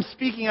 What if I'm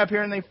speaking up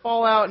here and they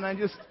fall out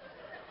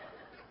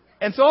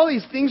and so all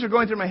these things are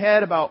going through my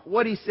head about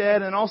what he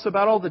said and also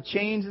about all the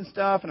chains and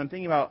stuff. And I'm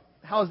thinking about,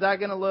 how's that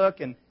going to look?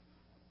 And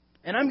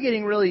I'm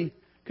getting really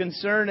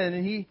concerned, and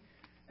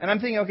I'm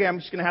thinking, okay, I'm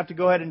just going to have to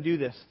go ahead and do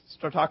this.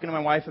 Start talking to my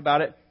wife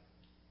about it.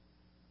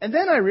 And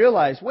then I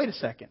realized, wait a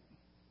second.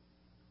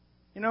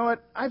 You know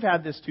what? I've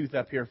had this tooth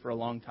up here for a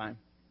long time.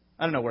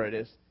 I don't know where it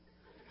is.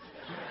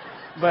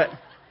 But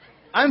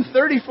I'm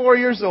 34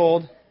 years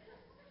old.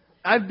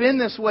 I've been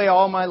this way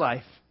all my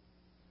life.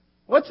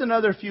 What's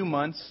another few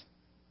months,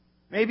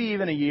 maybe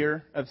even a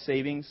year of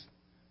savings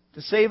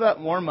to save up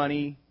more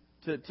money,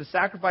 to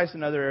sacrifice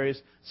in other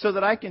areas so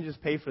that I can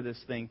just pay for this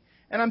thing?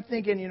 And I'm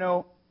thinking,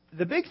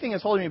 the big thing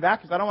that's holding me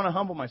back is I don't want to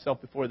humble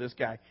myself before this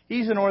guy.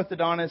 He's an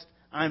orthodontist.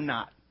 I'm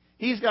not.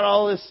 He's got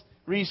all this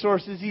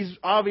resources. He's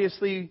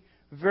obviously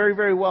very,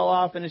 very well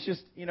off. And it's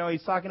just,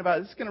 he's talking about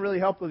this is going to really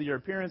help with your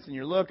appearance and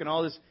your look and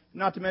all this,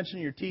 not to mention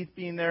your teeth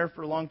being there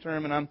for long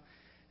term. And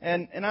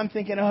I'm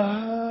thinking,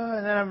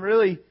 and then I'm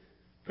really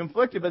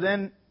conflicted. But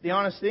then the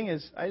honest thing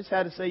is I just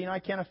had to say, I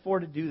can't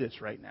afford to do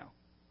this right now.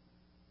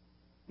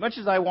 Much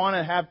as I want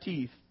to have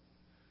teeth,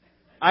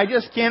 I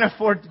just can't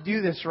afford to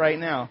do this right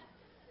now.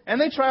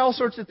 And they try all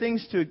sorts of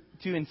things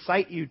to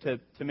incite you to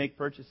make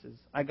purchases.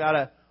 I got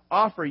an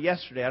offer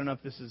yesterday. I don't know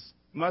if this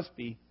must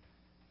be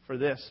for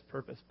this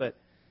purpose, but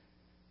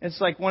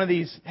it's like one of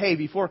these, hey,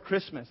 before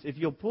Christmas, if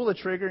you'll pull the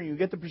trigger and you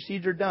get the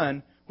procedure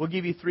done, we'll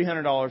give you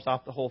 $300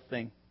 off the whole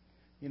thing.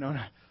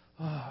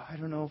 I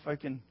don't know if I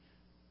can.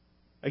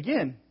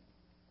 Again,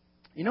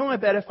 I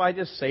bet if I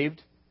just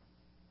saved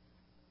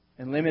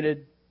and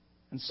limited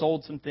and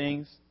sold some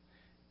things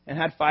and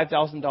had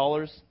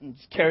 $5,000 and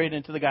just carried it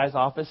into the guy's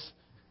office,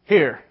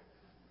 here.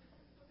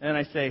 And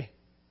I say,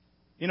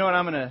 you know what,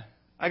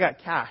 I got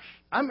cash.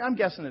 I'm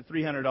guessing that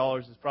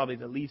 $300 is probably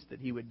the least that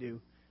he would do.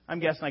 I'm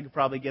guessing I could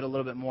probably get a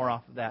little bit more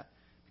off of that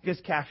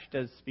because cash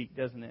does speak,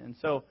 doesn't it? And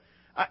so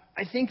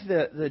I think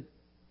the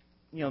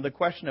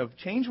question of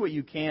change what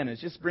you can is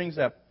just brings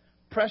up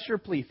press your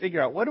plea.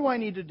 Figure out, what do I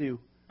need to do?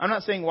 I'm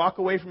not saying walk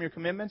away from your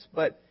commitments,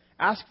 but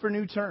ask for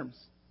new terms.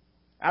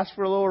 Ask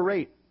for a lower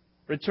rate.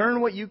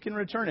 Return what you can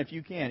return if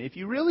you can. If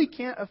you really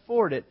can't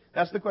afford it,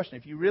 that's the question.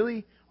 If you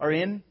really are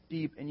in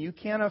deep and you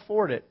can't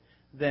afford it,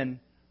 then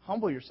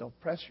humble yourself.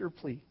 Press your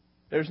plea.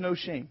 There's no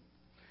shame.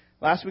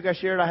 Last week I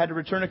shared I had to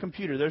return a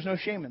computer. There's no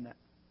shame in that.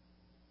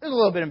 It's a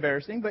little bit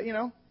embarrassing, but you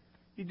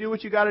do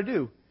what you got to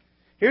do.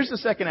 Here's the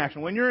second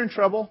action. When you're in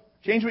trouble,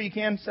 change what you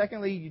can.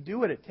 Secondly, you do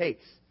what it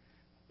takes.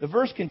 The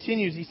verse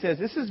continues. He says,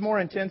 this is more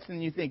intense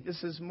than you think.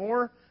 This is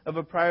more of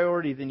a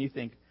priority than you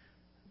think.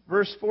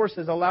 Verse 4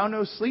 says, allow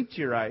no sleep to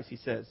your eyes, he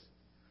says.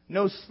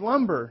 No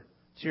slumber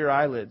to your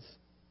eyelids.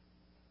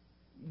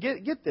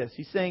 Get this.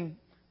 He's saying,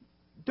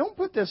 don't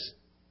put this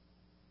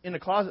in a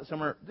closet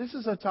somewhere. This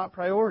is a top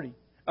priority.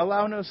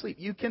 Allow no sleep.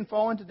 You can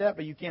fall into debt,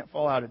 but you can't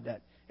fall out of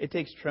debt. It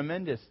takes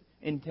tremendous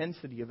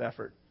intensity of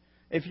effort.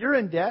 If you're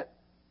in debt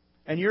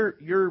and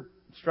you're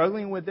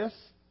struggling with this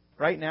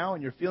right now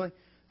and you're feeling,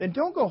 then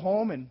don't go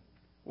home and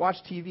watch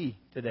TV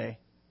today.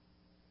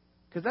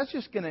 Because that's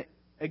just going to,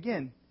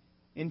 again,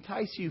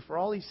 entice you for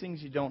all these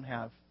things you don't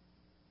have.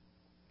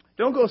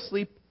 Don't go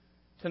sleep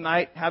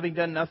tonight having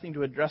done nothing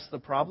to address the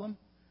problem.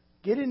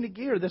 Get into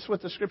gear. That's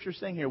what the Scripture's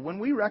saying here. When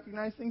we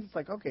recognize things, it's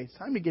like, okay, it's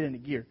time to get into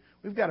gear.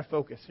 We've got to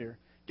focus here.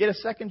 Get a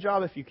second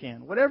job if you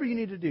can. Whatever you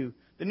need to do.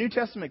 The New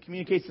Testament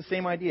communicates the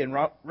same idea. In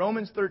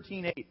Romans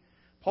 13:8,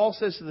 Paul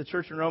says to the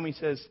church in Rome, he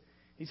says,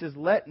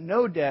 let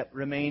no debt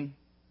remain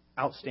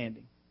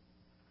outstanding.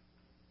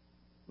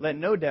 Let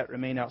no debt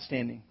remain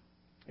outstanding,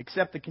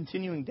 except the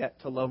continuing debt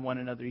to love one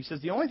another. He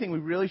says the only thing we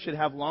really should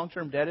have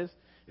long-term debt is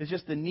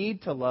just the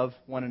need to love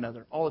one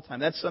another all the time.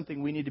 That's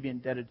something we need to be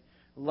indebted.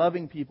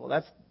 Loving people.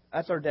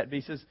 That's our debt. But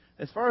he says,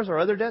 as far as our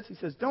other debts, he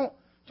says, don't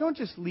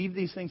just leave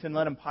these things and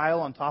let them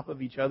pile on top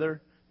of each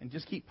other and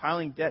just keep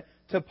piling debt.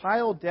 To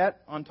pile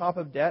debt on top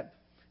of debt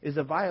is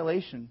a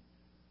violation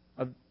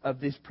of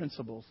these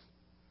principles.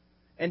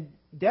 And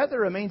debt that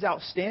remains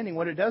outstanding,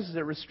 what it does is it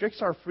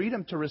restricts our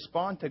freedom to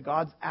respond to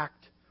God's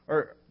act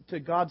or to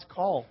God's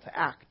call to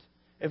act.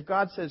 If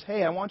God says,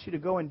 hey, I want you to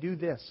go and do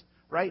this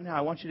right now.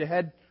 I want you to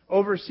head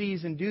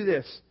overseas and do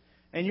this.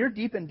 And you're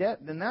deep in debt,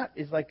 then that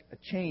is like a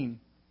chain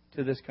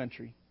to this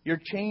country.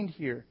 You're chained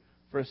here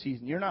for a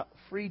season. You're not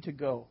free to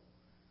go.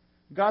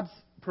 God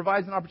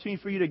provides an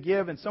opportunity for you to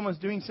give, and someone's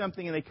doing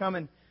something and they come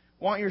and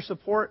want your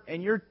support,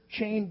 and you're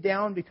chained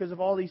down because of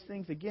all these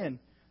things. Again,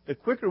 the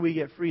quicker we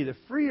get free, the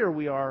freer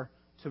we are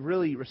to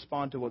really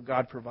respond to what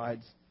God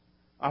provides,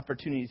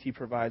 opportunities He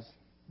provides.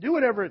 Do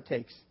whatever it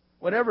takes.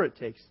 Whatever it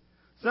takes.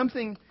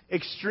 Something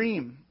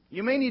extreme.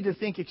 You may need to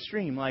think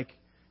extreme, like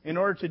in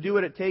order to do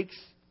what it takes.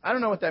 I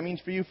don't know what that means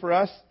for you. For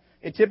us,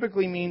 it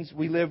typically means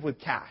we live with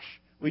cash.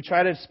 We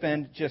try to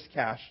spend just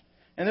cash.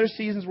 And there's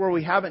seasons where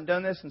we haven't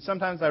done this, and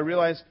sometimes I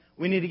realize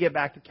we need to get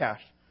back to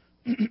cash.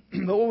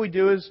 But what we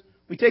do is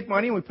we take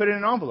money and we put it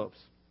in envelopes.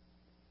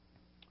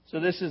 So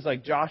this is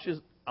like Josh's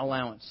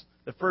allowance,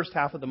 the first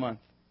half of the month.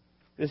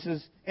 This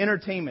is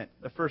entertainment,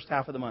 the first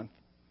half of the month.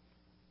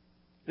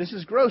 This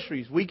is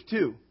groceries, week 2.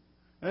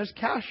 And there's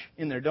cash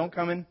in there. Don't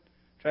come and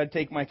try to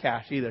take my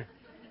cash either.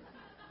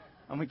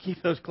 I'm going to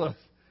keep those close.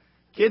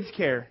 Kids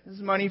care. This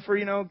is money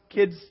for,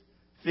 kids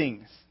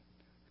things.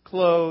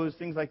 Clothes,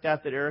 things like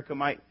that Erica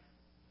might,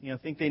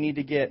 think they need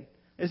to get.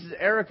 This is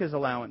Erica's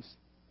allowance,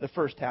 the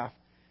first half.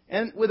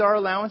 And with our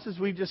allowances,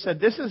 we've just said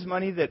this is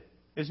money that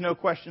is no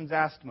questions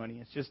asked money.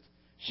 It's just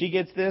she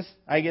gets this,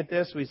 I get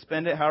this, we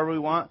spend it however we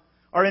want.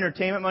 Our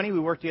entertainment money, we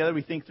work together,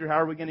 we think through how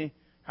are we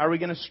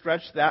going to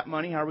stretch that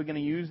money, how are we going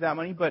to use that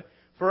money. But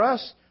for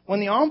us, when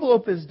the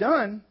envelope is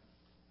done,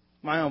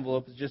 my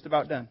envelope is just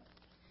about done.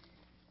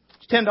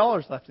 There's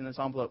 $10 left in this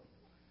envelope.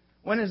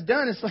 When it's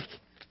done, it's like,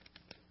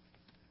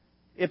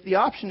 if the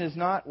option is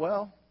not,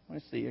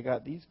 let's see, I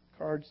got these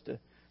cards to...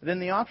 Then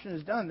the option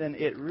is done, then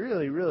it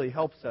really, really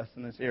helps us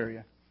in this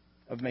area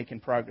of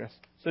making progress.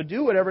 So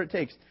do whatever it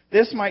takes.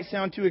 This might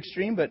sound too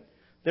extreme, but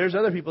there's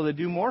other people that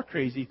do more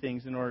crazy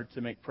things in order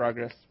to make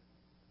progress.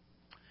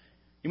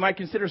 You might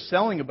consider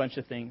selling a bunch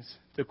of things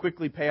to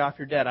quickly pay off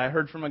your debt. I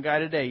heard from a guy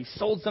today. He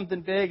sold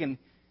something big,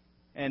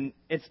 and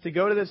it's to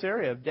go to this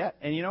area of debt.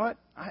 And you know what?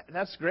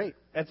 That's great.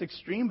 That's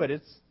extreme, but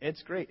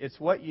it's great. It's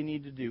what you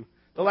need to do.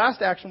 The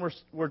last action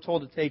we're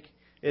told to take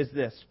is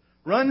this.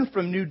 Run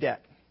from new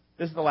debt.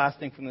 This is the last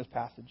thing from this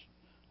passage.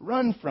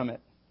 Run from it.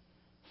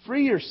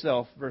 Free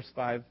yourself, verse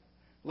 5,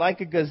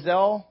 like a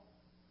gazelle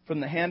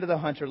from the hand of the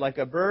hunter, like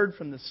a bird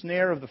from the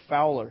snare of the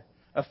fowler.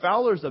 A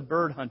fowler is a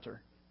bird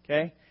hunter.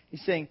 Okay?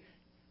 He's saying,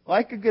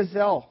 like a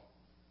gazelle.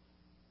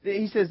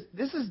 He says,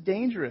 this is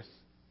dangerous.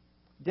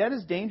 Debt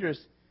is dangerous.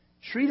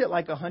 Treat it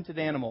like a hunted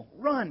animal.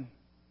 Run.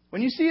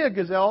 When you see a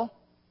gazelle,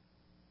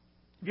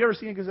 have you ever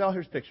seen a gazelle?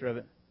 Here's a picture of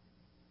it.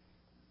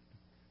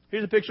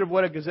 Here's a picture of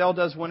what a gazelle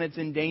does when it's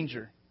in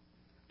danger.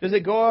 Does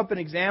it go up and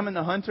examine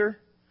the hunter?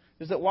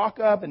 Does it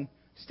walk up and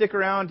stick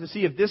around to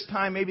see if this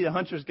time maybe the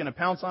hunter's going to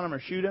pounce on him or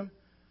shoot him?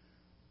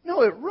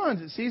 No, it runs.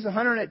 It sees the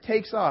hunter and it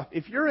takes off.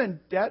 If you're in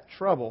debt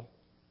trouble,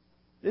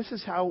 this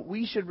is how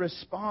we should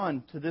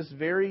respond to the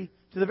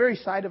very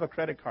sight of a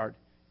credit card.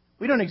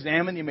 We don't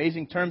examine the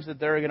amazing terms that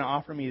they're going to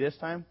offer me this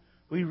time.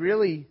 We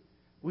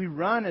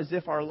run as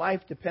if our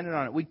life depended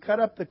on it. We cut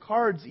up the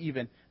cards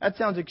even. That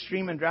sounds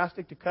extreme and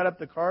drastic, to cut up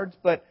the cards,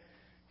 but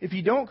if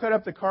you don't cut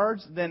up the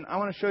cards, then I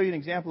want to show you an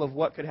example of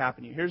what could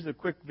happen to you. Here's a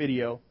quick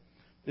video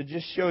that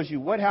just shows you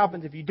what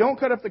happens if you don't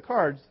cut up the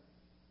cards.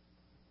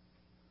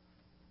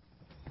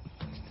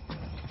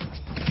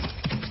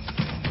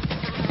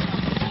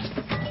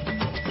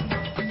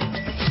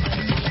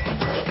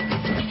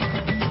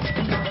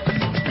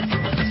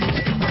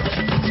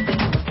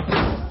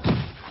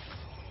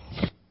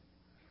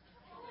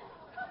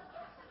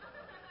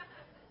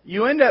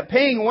 You end up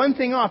paying one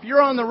thing off.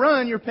 You're on the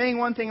run, you're paying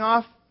one thing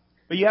off,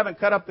 but you haven't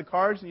cut up the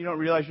cards, and you don't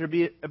realize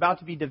you're about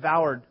to be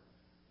devoured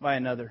by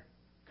another,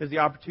 because the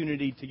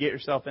opportunity to get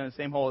yourself in the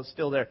same hole is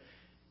still there.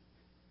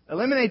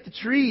 Eliminate the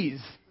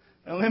trees.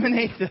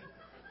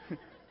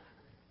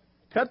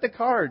 Cut the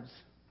cards.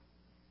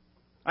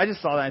 I just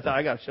saw that and I thought,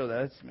 I got to show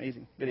that. That's an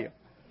amazing video.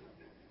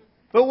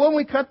 But when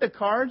we cut the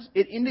cards,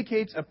 it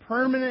indicates a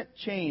permanent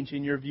change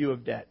in your view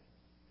of debt.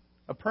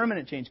 A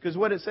permanent change. Because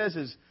what it says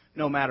is,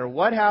 no matter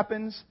what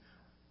happens,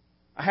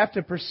 I have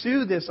to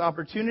pursue this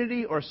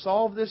opportunity or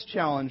solve this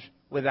challenge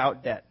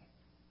without debt.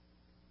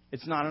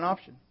 It's not an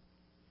option.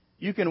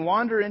 You can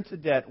wander into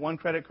debt one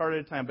credit card at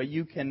a time, but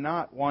you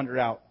cannot wander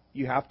out.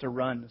 You have to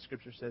run, the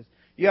Scripture says.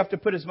 You have to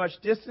put as much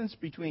distance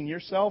between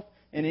yourself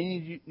and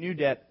any new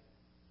debt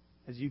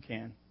as you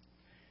can.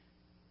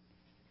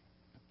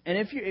 And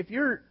if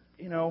you're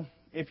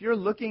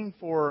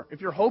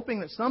hoping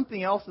that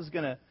something else is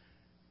going to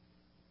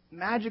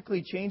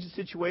magically change the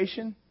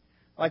situation,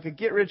 like a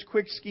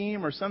get-rich-quick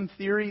scheme or some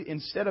theory,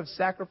 instead of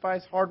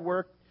sacrifice, hard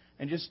work,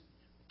 and just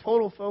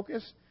total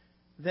focus,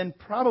 then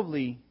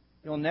probably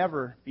you'll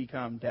never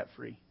become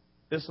debt-free.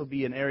 This will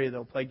be an area that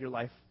will plague your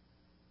life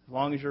as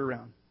long as you're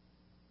around.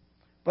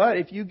 But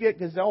if you get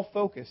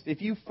gazelle-focused,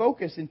 if you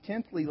focus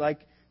intently like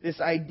this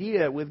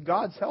idea with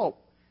God's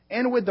help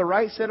and with the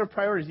right set of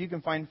priorities, you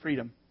can find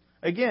freedom.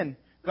 Again,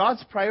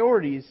 God's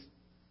priorities,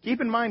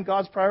 keep in mind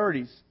God's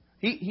priorities.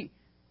 He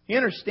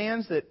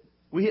understands that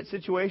we hit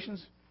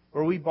situations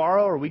where we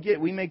borrow or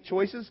we make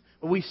choices,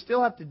 but we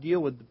still have to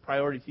deal with the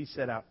priorities He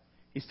set out.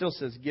 He still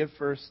says, give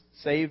first,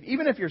 save.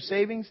 Even if your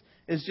savings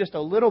is just a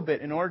little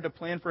bit in order to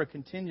plan for a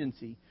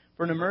contingency,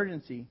 for an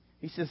emergency,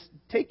 He says,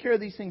 take care of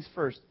these things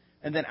first,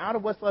 and then out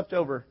of what's left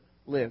over,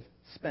 live,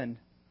 spend.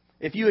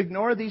 If you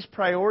ignore these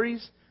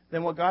priorities,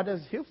 then what God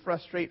does, He'll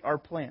frustrate our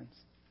plans.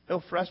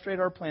 He'll frustrate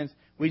our plans.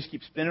 We just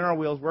keep spinning our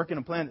wheels, working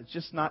a plan that's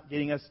just not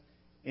getting us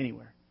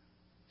anywhere.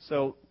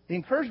 So the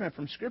encouragement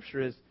from Scripture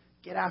is,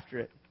 get after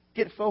it.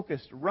 Get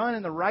focused. Run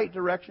in the right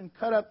direction.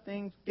 Cut up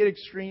things. Get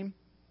extreme.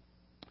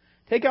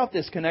 Take out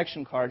this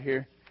connection card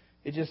here.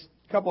 It's just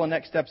a couple of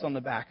next steps on the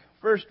back.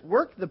 First,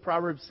 work the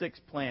Proverbs 6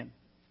 plan.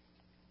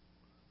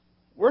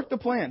 Work the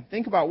plan.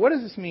 Think about, what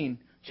does this mean?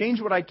 Change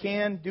what I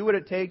can. Do what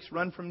it takes.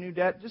 Run from new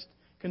debt. Just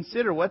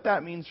consider what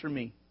that means for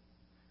me.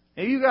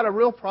 Maybe you've got a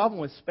real problem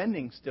with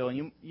spending still.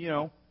 And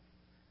you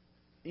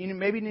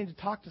maybe need to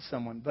talk to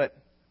someone. But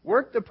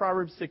work the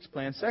Proverbs 6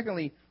 plan.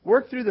 Secondly,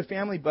 work through the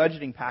family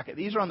budgeting packet.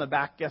 These are on the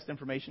back guest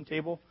information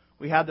table.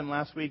 We had them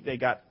last week. They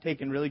got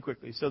taken really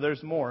quickly. So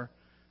there's more.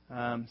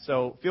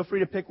 So feel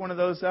free to pick one of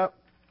those up.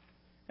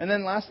 And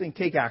then last thing,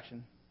 take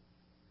action.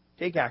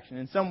 Take action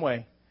in some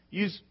way.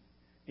 Use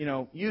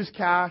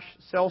cash,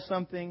 sell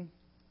something.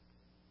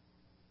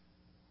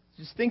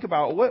 Just think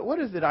about, what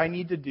is it I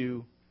need to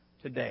do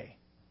today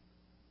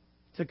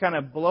to kind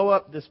of blow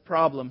up this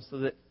problem so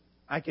that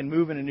I can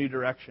move in a new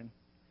direction?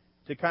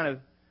 To kind of,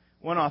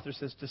 one author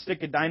says, to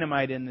stick a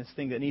dynamite in this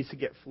thing that needs to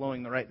get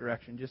flowing the right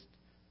direction. Just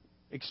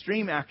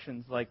extreme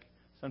actions like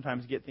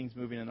sometimes get things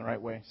moving in the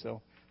right way.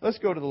 So let's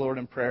go to the Lord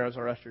in prayer as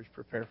our ushers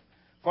prepare.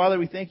 Father,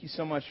 we thank You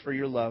so much for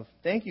Your love.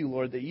 Thank You,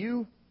 Lord, that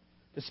You,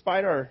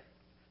 despite our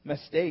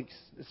mistakes,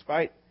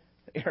 despite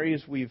the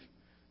areas we've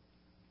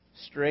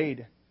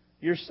strayed,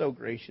 You're so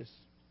gracious,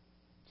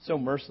 so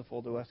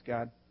merciful to us,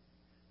 God.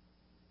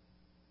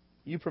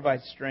 You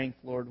provide strength,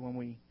 Lord, when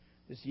we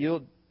just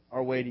yield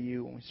our way to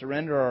You, when we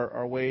surrender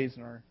our ways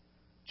and our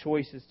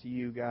choices to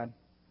You, God.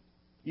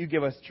 You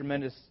give us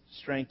tremendous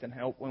strength and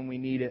help when we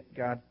need it,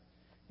 God.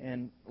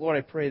 And Lord,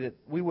 I pray that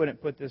we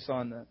wouldn't put this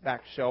on the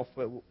back shelf,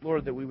 but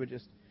Lord, that we would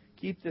just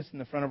keep this in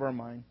the front of our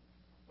mind.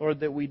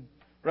 Lord, that we'd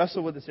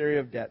wrestle with this area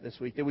of debt this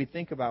week, that we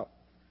think about,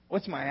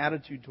 what's my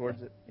attitude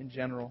towards it in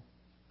general?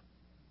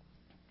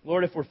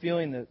 Lord, if we're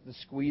feeling the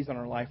squeeze on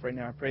our life right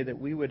now, I pray that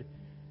we would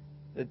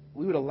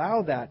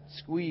allow that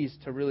squeeze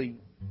to really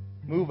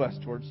move us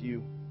towards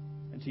You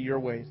and to Your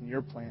ways and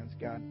Your plans,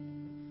 God.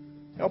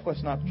 Help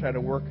us not to try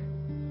to work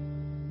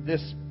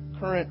this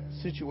current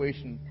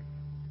situation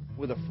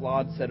with a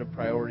flawed set of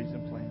priorities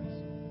and plans.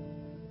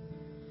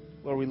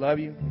 Lord, we love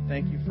You. We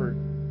thank You for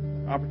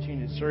an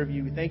opportunity to serve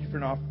You. We thank You for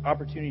an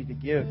opportunity to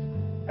give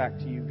back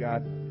to You,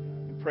 God.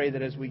 We pray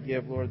that as we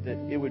give, Lord, that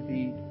it would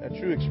be a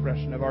true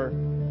expression of our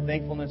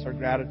thankfulness, our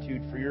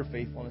gratitude for Your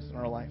faithfulness in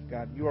our life,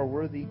 God. You are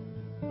worthy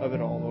of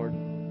it all, Lord.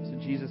 It's in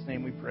In Jesus'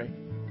 name we pray.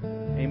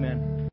 Amen.